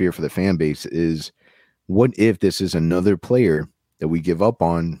biggest fear for the fan base is, what if this is another player that we give up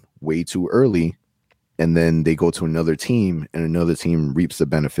on way too early, and then they go to another team, and another team reaps the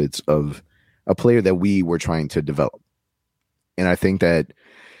benefits of a player that we were trying to develop? And I think that,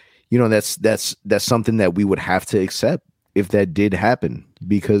 that's something that we would have to accept if that did happen,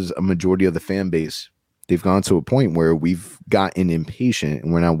 because a majority of the fan base, they've gone to a point where we've gotten impatient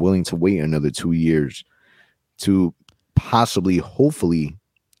and we're not willing to wait another 2 years to possibly, hopefully,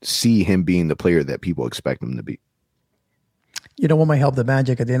 see him being the player that people expect him to be. What might help the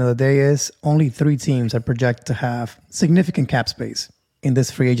Magic at the end of the day is only 3 teams are projected to have significant cap space in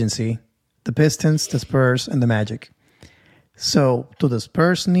this free agency: the Pistons, the Spurs, and the Magic. So do the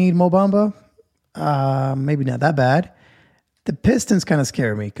Spurs need Mo Bamba? Maybe not that bad. The Pistons kind of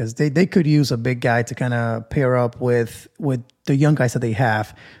scare me because they could use a big guy to kind of pair up with the young guys that they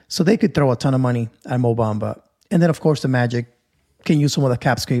have. So they could throw a ton of money at Mo Bamba. And then, of course, the Magic can use some of the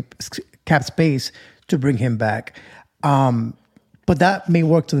cap space to bring him back. But that may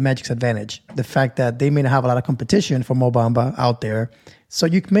work to the Magic's advantage. The fact that they may not have a lot of competition for Mo Bamba out there. So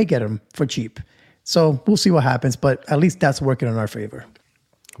you may get him for cheap. So we'll see what happens, but at least that's working in our favor.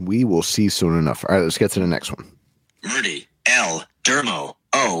 We will see soon enough. All right, let's get to the next one. Murdy L. Dermo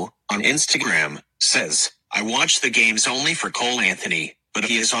O. on Instagram says, I watch the games only for Cole Anthony, but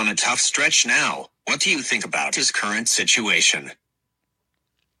he is on a tough stretch now. What do you think about his current situation?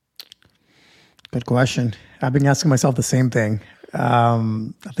 Good question. I've been asking myself the same thing. I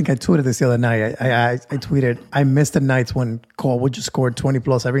think I tweeted this the other night. I tweeted, I miss the nights when Cole would just score 20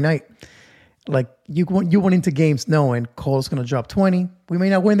 plus every night. Like you went into games knowing Cole's going to drop 20. We may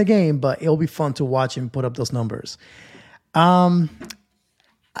not win the game, but it'll be fun to watch him put up those numbers. I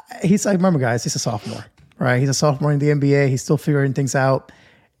remember, guys, he's a sophomore, right? He's a sophomore in the NBA. He's still figuring things out.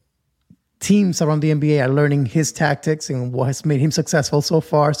 Teams around the NBA are learning his tactics and what has made him successful so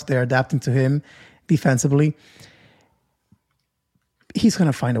far. So they're adapting to him defensively. He's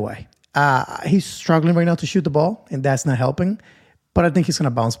going to find a way. He's struggling right now to shoot the ball, and that's not helping. But I think he's going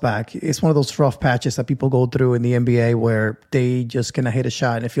to bounce back. It's one of those rough patches that people go through in the NBA where they just going to hit a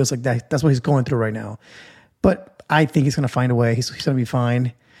shot, and it feels like that's what he's going through right now. But I think he's going to find a way. He's going to be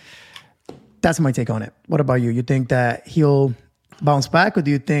fine. That's my take on it. What about you? You think that he'll bounce back, or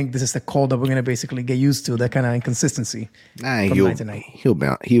do you think this is the Cole that we're going to basically get used to, that kind of inconsistency? He'll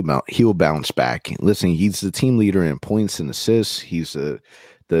bounce back. Listen, he's the team leader in points and assists. He's the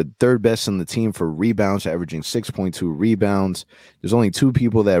third best on the team for rebounds, averaging 6.2 rebounds. There's only 2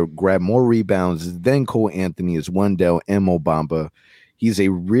 people that grab more rebounds than Cole Anthony, is Wendell and Mo Bamba. He's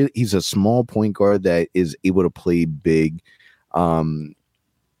a small point guard that is able to play big. To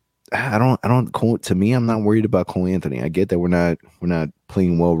me, I'm not worried about Cole Anthony. I get that we're not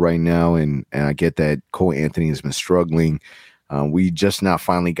playing well right now, and I get that Cole Anthony has been struggling. We just now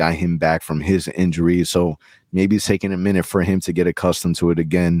finally got him back from his injury, so maybe it's taking a minute for him to get accustomed to it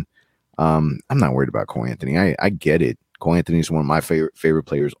again. I'm not worried about Cole Anthony. I get it. Cole Anthony is one of my favorite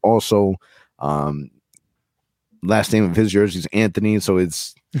players also. last name of his jersey is Anthony, so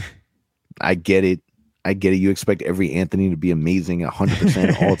it's I get it. You expect every Anthony to be amazing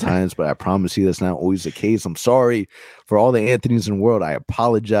 100% all times, but I promise you that's not always the case. I'm sorry for all the Anthonys in the world. I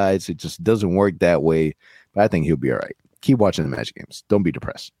apologize. It just doesn't work that way, but I think he'll be all right. Keep watching the Magic games. Don't be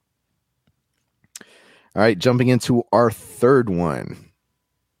depressed. All right, jumping into our third one.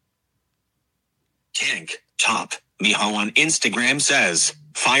 Tank Top Miho on Instagram says,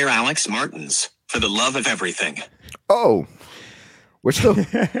 fire Alex Martins for the love of everything. Oh, we're still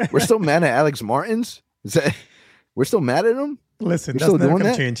mad at Alex Martins? Is that we're still mad at him? Listen, that's never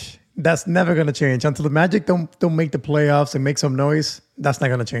going to change. That's never going to change until the Magic don't make the playoffs and make some noise. That's not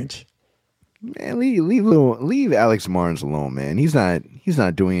going to change. Man, leave Alex Martins alone, man. He's not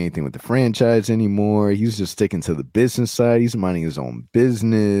doing anything with the franchise anymore. He's just sticking to the business side. He's minding his own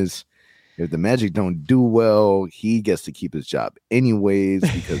business. If the Magic don't do well, he gets to keep his job anyways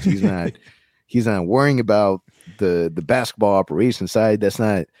because he's not worrying about the basketball operation side. That's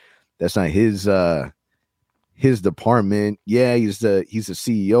not his department. Yeah, he's the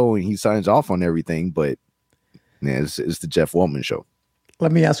CEO and he signs off on everything, but yeah, it's the Jeff Weltman show.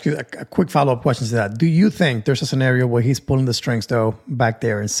 Let me ask you a quick follow-up question to that. Do you think there's a scenario where he's pulling the strings though back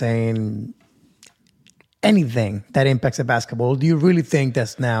there and saying anything that impacts the basketball? Do you really think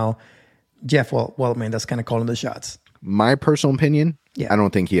that's now Jeff Weltman that's kind of calling the shots? My personal opinion, yeah. I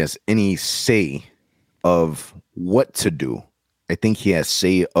don't think he has any say of what to do. I think he has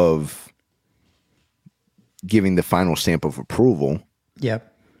say of giving the final stamp of approval. Yep.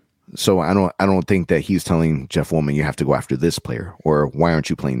 So I don't think that he's telling Jeff Weltman you have to go after this player or why aren't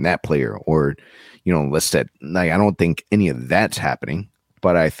you playing that player or I don't think any of that's happening.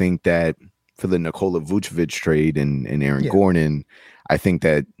 But I think that for the Nikola Vucevic trade and Aaron Gordon, I think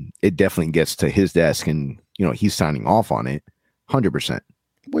that it definitely gets to his desk and he's signing off on it 100%.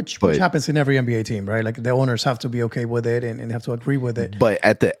 Which happens in every NBA team, right? Like the owners have to be okay with it and have to agree with it. But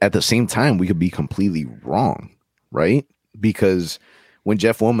at the same time, we could be completely wrong, right? Because when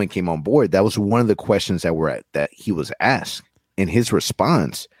Jeff Weltman came on board, that was one of the questions that he was asked, and his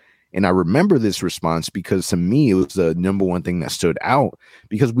response. And I remember this response because to me, it was the number one thing that stood out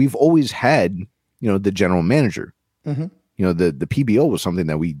because we've always had, the general manager. Mm-hmm. The PBO was something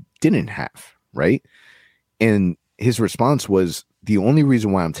that we didn't have, right? And his response was, the only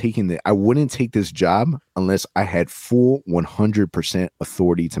reason why I'm taking I wouldn't take this job unless I had full 100%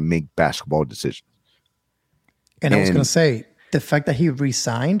 authority to make basketball decisions. And I was going to say, the fact that he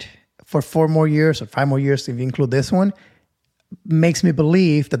resigned for 4 more years or 5 more years, if you include this one, makes me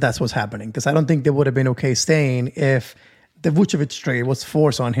believe that that's what's happening. Because I don't think they would have been okay staying if the Vucevic trade was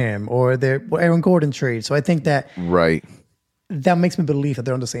forced on him or the Aaron Gordon trade. So I think that makes me believe that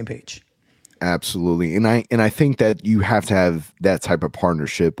they're on the same page. Absolutely. And I think that you have to have that type of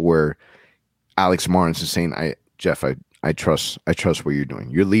partnership where Alex Martins is saying, Jeff, I trust what you're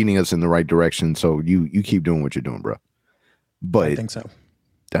doing. You're leading us in the right direction. So you keep doing what you're doing, bro. But I think so.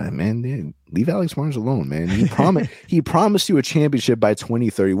 Man, leave Alex Martins alone, man. He promised you a championship by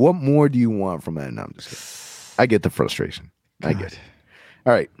 2030. What more do you want from that? No, I'm just kidding. I get the frustration. I get it.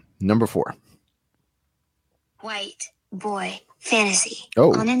 All right. Number 4. White boy fantasy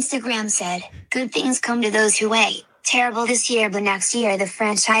on Instagram said, good things come to those who wait. Terrible this year, but next year the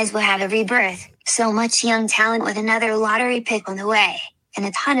franchise will have a rebirth. So much young talent with another lottery pick on the way and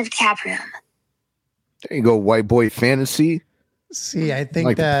a ton of cap room. There you go, white boy fantasy. See, I think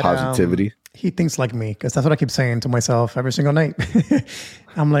like that positivity. He thinks like me because that's what I keep saying to myself every single night.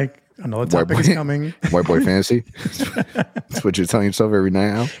 I'm like, another topic is coming. White boy fantasy. That's what you're telling yourself every night,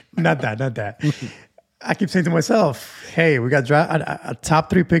 Al? Not that. I keep saying to myself, hey, we got a top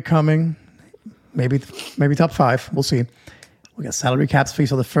 3 pick coming, maybe top 5. We'll see. We got salary cap space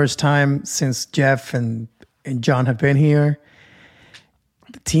for the first time since Jeff and John have been here.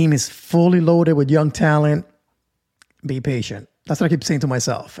 The team is fully loaded with young talent. Be patient. That's what I keep saying to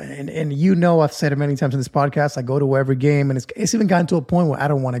myself. And I've said it many times in this podcast. I go to every game, and it's even gotten to a point where I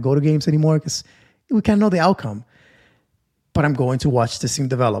don't want to go to games anymore because we can't know the outcome. But I'm going to watch this team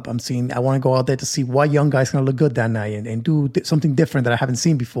develop. I want to go out there to see what young guys going to look good that night and do something different that I haven't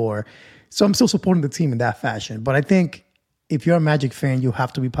seen before. So I'm still supporting the team in that fashion. But I think if you're a Magic fan, you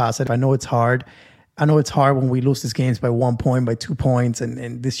have to be positive. I know it's hard. When we lose these games by 1 point, by 2 points,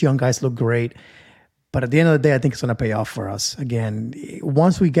 and these young guys look great. But at the end of the day, I think it's going to pay off for us. Again,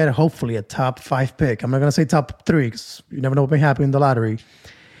 once we get hopefully a top 5 pick, I'm not going to say top 3 because you never know what may happen in the lottery.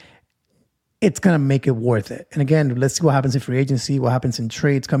 It's going to make it worth it. And again, let's see what happens in free agency, what happens in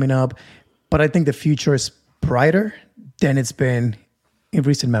trades coming up. But I think the future is brighter than it's been in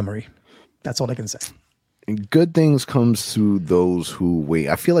recent memory. That's all I can say. Good things comes to those who wait.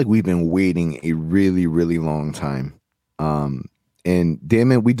 I feel like we've been waiting a really, really long time. And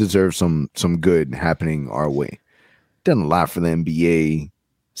damn it, we deserve some good happening our way. Done a lot for the NBA,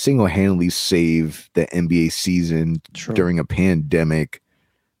 single-handedly saved the NBA season during a pandemic,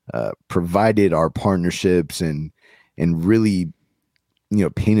 provided our partnerships and really,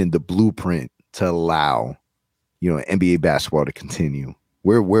 painted the blueprint to allow, NBA basketball to continue.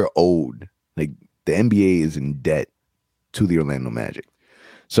 We're old. Like, the NBA is in debt to the Orlando Magic.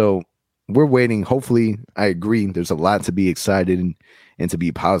 So we're waiting. Hopefully, I agree. There's a lot to be excited and to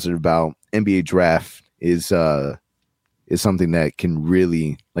be positive about. NBA draft is something that can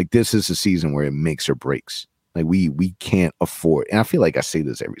really, like, this is a season where it makes or breaks. Like, we can't afford, and I feel like I say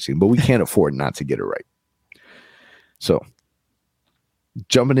this every season, but we can't afford not to get it right. So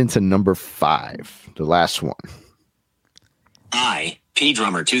jumping into number 5, the last one. P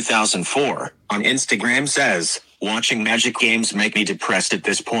Drummer 2004 on Instagram says, watching Magic games make me depressed at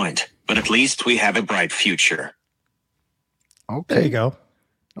this point, but at least we have a bright future. Okay. There you go.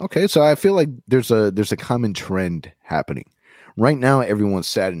 Okay, so I feel like there's a common trend happening. Right now, everyone's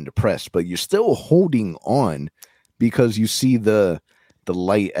sad and depressed, but you're still holding on because you see the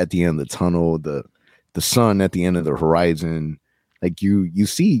light at the end of the tunnel, the sun at the end of the horizon. Like you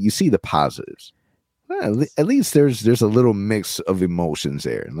see the positives. Well, at least there's a little mix of emotions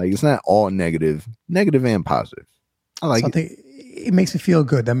there. Like, it's not all negative and positive. I like it. It makes me feel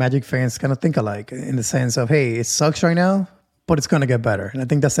good that Magic fans kind of think alike in the sense of, hey, it sucks right now, but it's going to get better. And I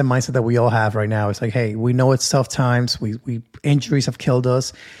think that's the mindset that we all have right now. It's like, hey, we know it's tough times. We injuries have killed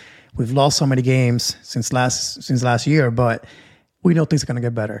us. We've lost so many games since last year, but we know things are going to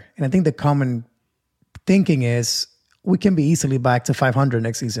get better. And I think the common thinking is we can be easily back to 500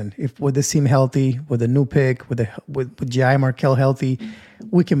 next season. If with this team healthy, with a new pick, with J.I. Markelle healthy,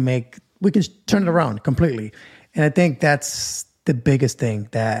 we can turn it around completely. And I think that's the biggest thing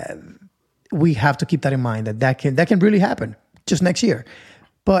that we have to keep that in mind, that can really happen just next year.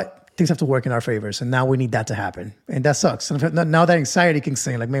 But things have to work in our favors, and now we need that to happen. And that sucks. And now that anxiety can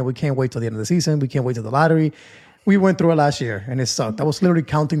sing, like, man, we can't wait till the end of the season. We can't wait till the lottery. We went through it last year, and it sucked. I was literally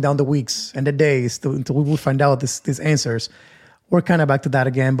counting down the weeks and the days until we would find out these answers. We're kind of back to that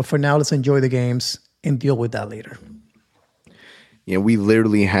again, but for now, let's enjoy the games and deal with that later. Yeah, we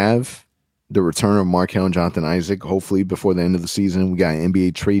literally have the return of Markelle and Jonathan Isaac, hopefully before the end of the season. We got an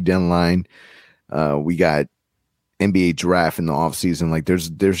NBA trade deadline. We got NBA draft in the offseason. Like, there's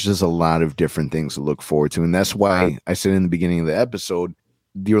just a lot of different things to look forward to. And that's why I said in the beginning of the episode,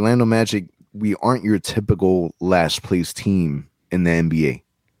 the Orlando Magic, we aren't your typical last place team in the NBA.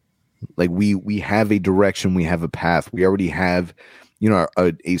 Like, we have a direction, we have a path. We already have,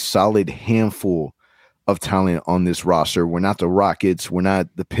 a solid handful of talent on this roster. We're not the Rockets, we're not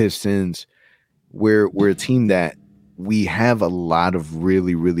the Pistons. We're a team that we have a lot of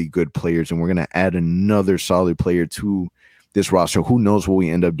really, really good players, and we're going to add another solid player to this roster. Who knows what we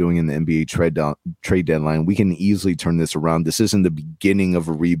end up doing in the NBA trade deadline? We can easily turn this around. This isn't the beginning of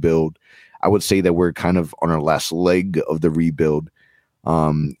a rebuild. I would say that we're kind of on our last leg of the rebuild.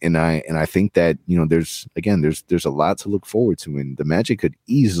 And I think that, there's a lot to look forward to, and the Magic could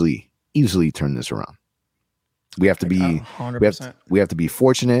easily turn this around. We have to be 100%. We have to be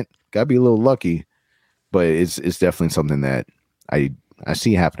fortunate. Got to be a little lucky, but it's definitely something that I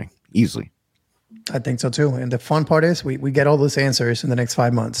see happening easily. I think so too. And the fun part is we get all those answers in the next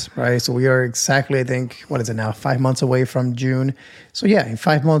 5 months, right? So we are exactly, I think, what is it now? 5 months away from June. So yeah, in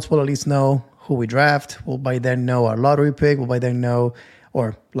 5 months, we'll at least know who we draft. We'll by then know our lottery pick. We'll by then know,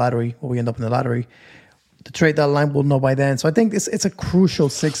 or lottery, where we end up in the lottery. The trade deadline, we'll know by then. So I think it's a crucial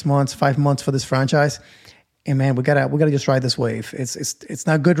 6 months, 5 months for this franchise. And man, we gotta just ride this wave. It's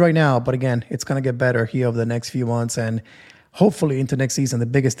not good right now, but again, it's gonna get better here over the next few months, and hopefully into next season. The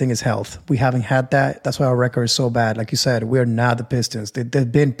biggest thing is health. We haven't had that. That's why our record is so bad. Like you said, we're not the Pistons.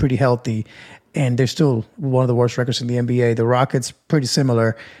 They've been pretty healthy, and they're still one of the worst records in the NBA. The Rockets, pretty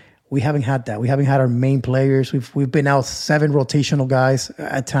similar. We haven't had that. We haven't had our main players. We've been out 7 rotational guys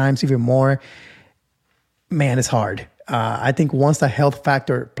at times, even more. Man, it's hard. I think once the health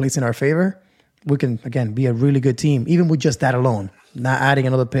factor plays in our favor, we can, again, be a really good team, even with just that alone. Not adding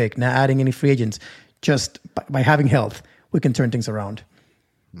another pick, not adding any free agents. Just by having health, we can turn things around.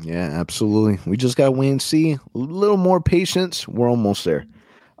 Yeah, absolutely. We just got to wait and see. A little more patience. We're almost there.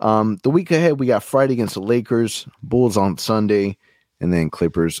 The week ahead, we got Friday against the Lakers, Bulls on Sunday, and then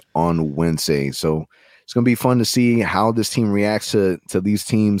Clippers on Wednesday. So it's going to be fun to see how this team reacts to these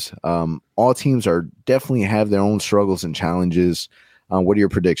teams. All teams are definitely have their own struggles and challenges. What are your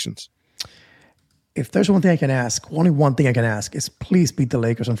predictions? If there's one thing I can ask, only one thing I can ask is please beat the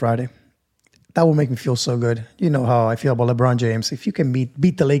Lakers on Friday. That would make me feel so good. You know how I feel about LeBron James. If you can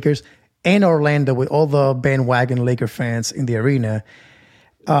beat the Lakers and Orlando with all the bandwagon Laker fans in the arena,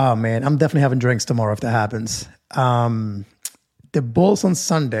 oh, man, I'm definitely having drinks tomorrow if that happens. The Bulls on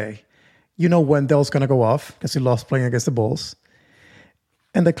Sunday, you know Wendell's going to go off because he lost playing against the Bulls.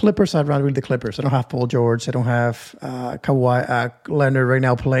 And the Clippers, I'd rather read the Clippers. I don't have Paul George. I don't have Kawhi Leonard right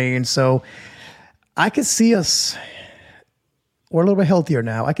now playing. So I can see us, we're a little bit healthier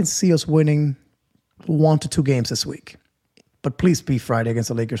now. I can see us winning 1 to 2 games this week. But please be Friday against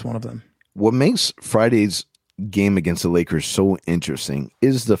the Lakers, one of them. What makes Friday's game against the Lakers so interesting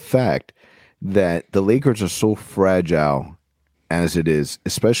is the fact that the Lakers are so fragile as it is,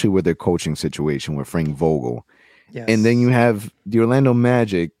 especially with their coaching situation with Frank Vogel. Yes. And then you have the Orlando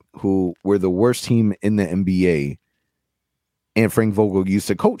Magic, who were the worst team in the NBA. And Frank Vogel used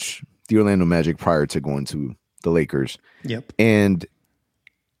to coach the Orlando Magic prior to going to the Lakers. Yep. And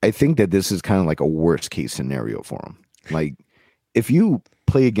I think that this is kind of like a worst case scenario for him. Like, if you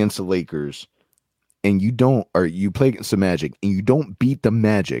play against the Lakers and you play against the Magic and you don't beat the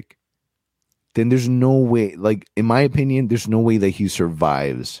Magic, then there's no way, like, in my opinion, there's no way that he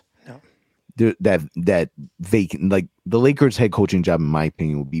survives. No. That vacant, like, the Lakers head coaching job, in my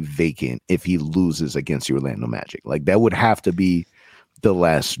opinion, would be vacant if he loses against the Orlando Magic. Like, that would have to be the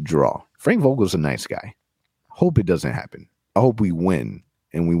last draw. Frank Vogel's a nice guy. Hope it doesn't happen. I hope we win,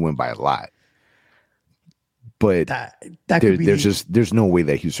 and we win by a lot. But there's no way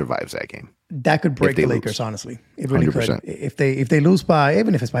that he survives that game. That could break the Lakers, honestly. It really 100%. Could. If they lose by,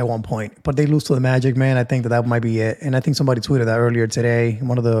 even if it's by 1 point, but they lose to the Magic, man, I think that might be it. And I think somebody tweeted that earlier today.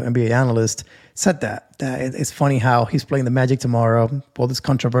 One of the NBA analysts said that it's funny how he's playing the Magic tomorrow. All this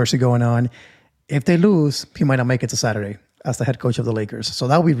controversy going on. If they lose, he might not make it to Saturday as the head coach of the Lakers. So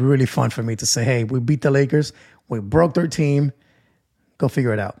that would be really fun for me to say, hey, we beat the Lakers. We broke their team. Go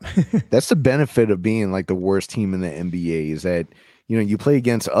figure it out. That's the benefit of being like the worst team in the NBA is that, you know, you play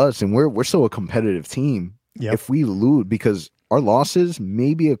against us and we're still a competitive team. Yep. If we lose, because our losses,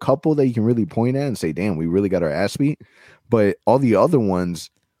 maybe a couple that you can really point at and say, damn, we really got our ass beat. But all the other ones,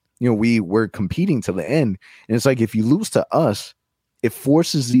 you know, we're competing to the end. And it's like, if you lose to us, it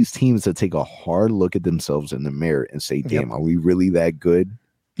forces these teams to take a hard look at themselves in the mirror and say, damn, are we really that good?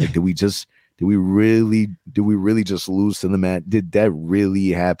 Like, did we really just lose to the mat? Did that really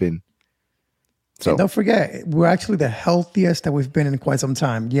happen? So and don't forget, we're actually the healthiest that we've been in quite some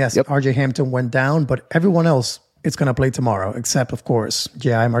time. Yes, RJ Hampton went down, but everyone else is going to play tomorrow, except, of course,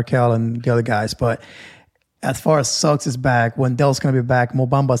 J.I. Markelle and the other guys. But as far as Suggs is back, Wendell's going to be back, Mo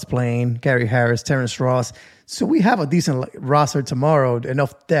Bamba's playing, Gary Harris, Terrence Ross. So we have a decent roster tomorrow,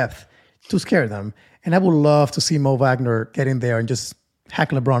 enough depth to scare them. And I would love to see Mo Wagner get in there and just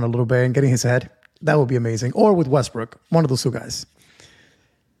hack LeBron a little bit and getting his head. That would be amazing. Or with Westbrook, one of those two guys.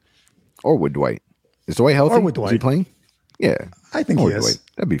 Or with Dwight. Is Dwight healthy? Or with Dwight. Is he playing? Yeah. I think he is. Dwight.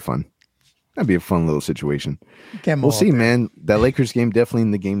 That'd be fun. That'd be a fun little situation. We'll see, man. That Lakers game definitely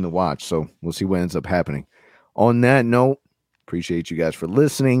in the game to watch. So we'll see what ends up happening. On that note, appreciate you guys for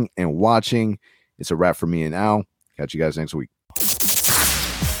listening and watching. It's a wrap for me and Al. Catch you guys next week.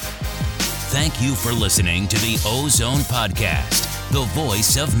 Thank you for listening to the Ozone Podcast, the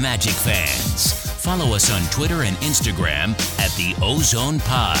voice of Magic fans. Follow us on Twitter and Instagram at the Ozone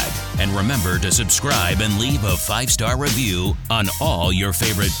Pod. And remember to subscribe and leave a 5-star review on all your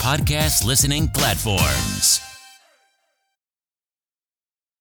favorite podcast listening platforms.